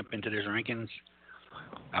coming up into these rankings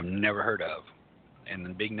I've never heard of, and the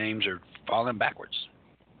big names are falling backwards.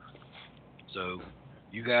 So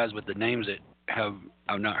you guys with the names that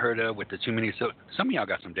I've not heard of, with the too many, so some of y'all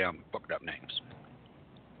got some damn fucked up names.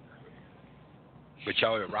 But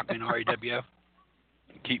y'all are rocking RAWF.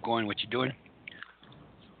 Keep going what you're doing.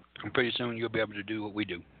 And pretty soon you'll be able to do what we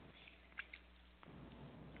do.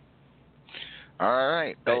 All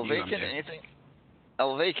right. Elvacant,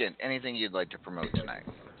 anything you'd like to promote tonight?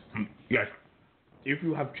 Yes. If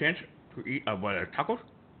you have chance to eat tacos,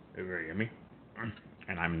 they're very yummy.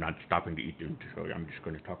 And I'm not stopping to eat them, so I'm just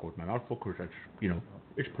going to talk with my mouth full because that's,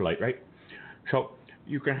 it's polite, right? So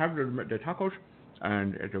you can have the tacos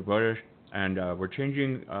and the brothers, and we're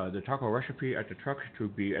changing the taco recipe at the trucks to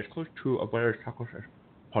be as close to Abuela's tacos as,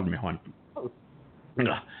 pardon me, Juan.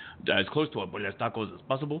 As close to Abuela's tacos as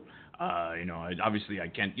possible. Obviously I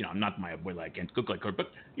can't, I'm not my Abuela, I can't cook like her,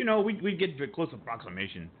 but, we get a close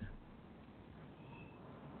approximation.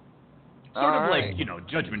 Sort of like,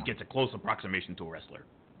 Judgment gets a close approximation to a wrestler.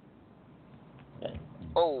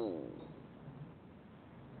 Oh.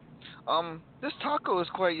 This taco is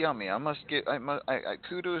quite yummy. I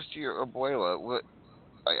kudos to your abuela.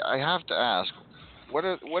 I have to ask, what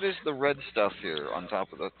is the red stuff here on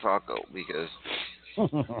top of the taco? Because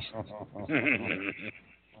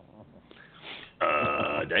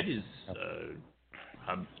that is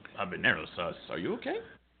habanero sauce. Are you okay?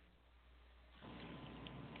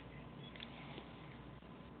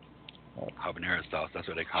 Habanero sauce, that's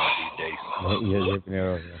what they call it these days. Yeah,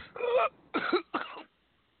 habanero, yeah.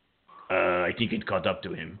 I think it caught up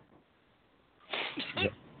to him.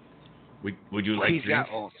 Yep. Would you like He's drinks?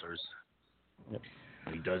 got ulcers. Yep.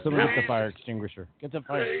 He does. Somebody get the fire extinguisher. Get the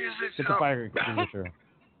fire extinguisher.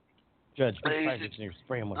 Judge, get the fire extinguisher.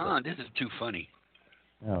 Spray him with it. This is too funny.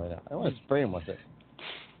 Oh, yeah. I want to spray him with it.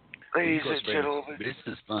 Ladies and gentlemen, this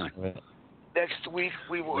is fun. Next week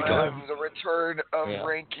we will have the return of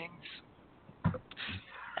rankings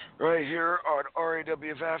right here on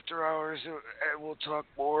RAWF After Hours, and we'll talk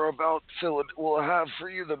more about We'll have for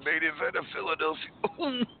you the main event of Philadelphia.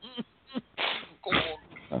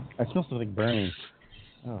 I smell something burning.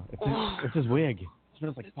 Oh, it's his wig. It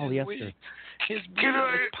smells like polyester. His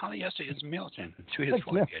polyester is melting to his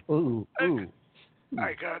forehead. Ooh.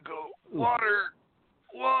 I gotta go. Water.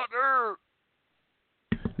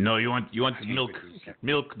 No, you want milk.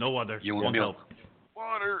 Milk, no water. You want milk.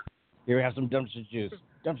 Water. Here, we have some dumpster juice.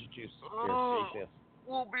 Here, take this.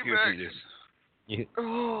 We'll be Here, back. do this.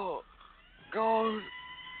 Oh, God.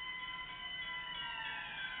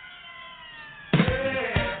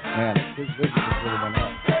 Man, his wig just really went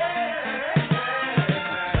up.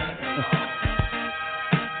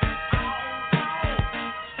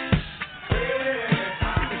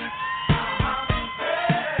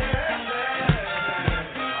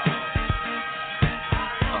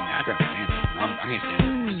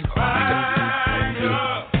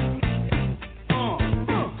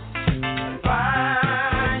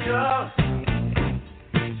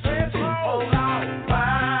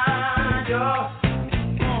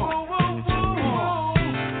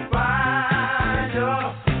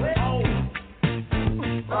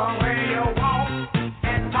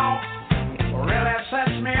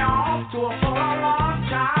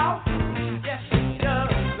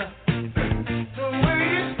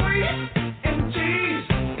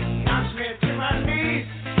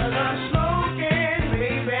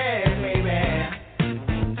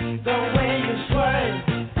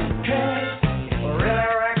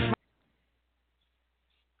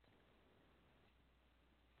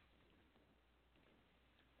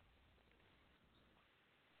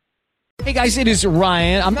 Hey, guys, it is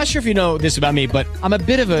Ryan. I'm not sure if you know this about me, but I'm a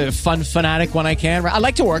bit of a fun fanatic when I can. I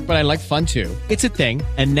like to work, but I like fun, too. It's a thing.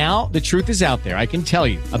 And now the truth is out there. I can tell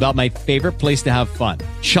you about my favorite place to have fun.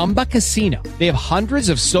 Chumba Casino. They have hundreds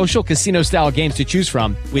of social casino-style games to choose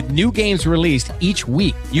from with new games released each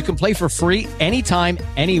week. You can play for free anytime,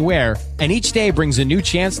 anywhere, and each day brings a new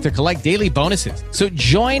chance to collect daily bonuses. So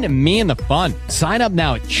join me in the fun. Sign up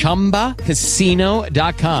now at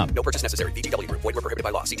ChumbaCasino.com. No purchase necessary. VGW Group. Void where prohibited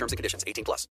by law. See terms and conditions. 18+.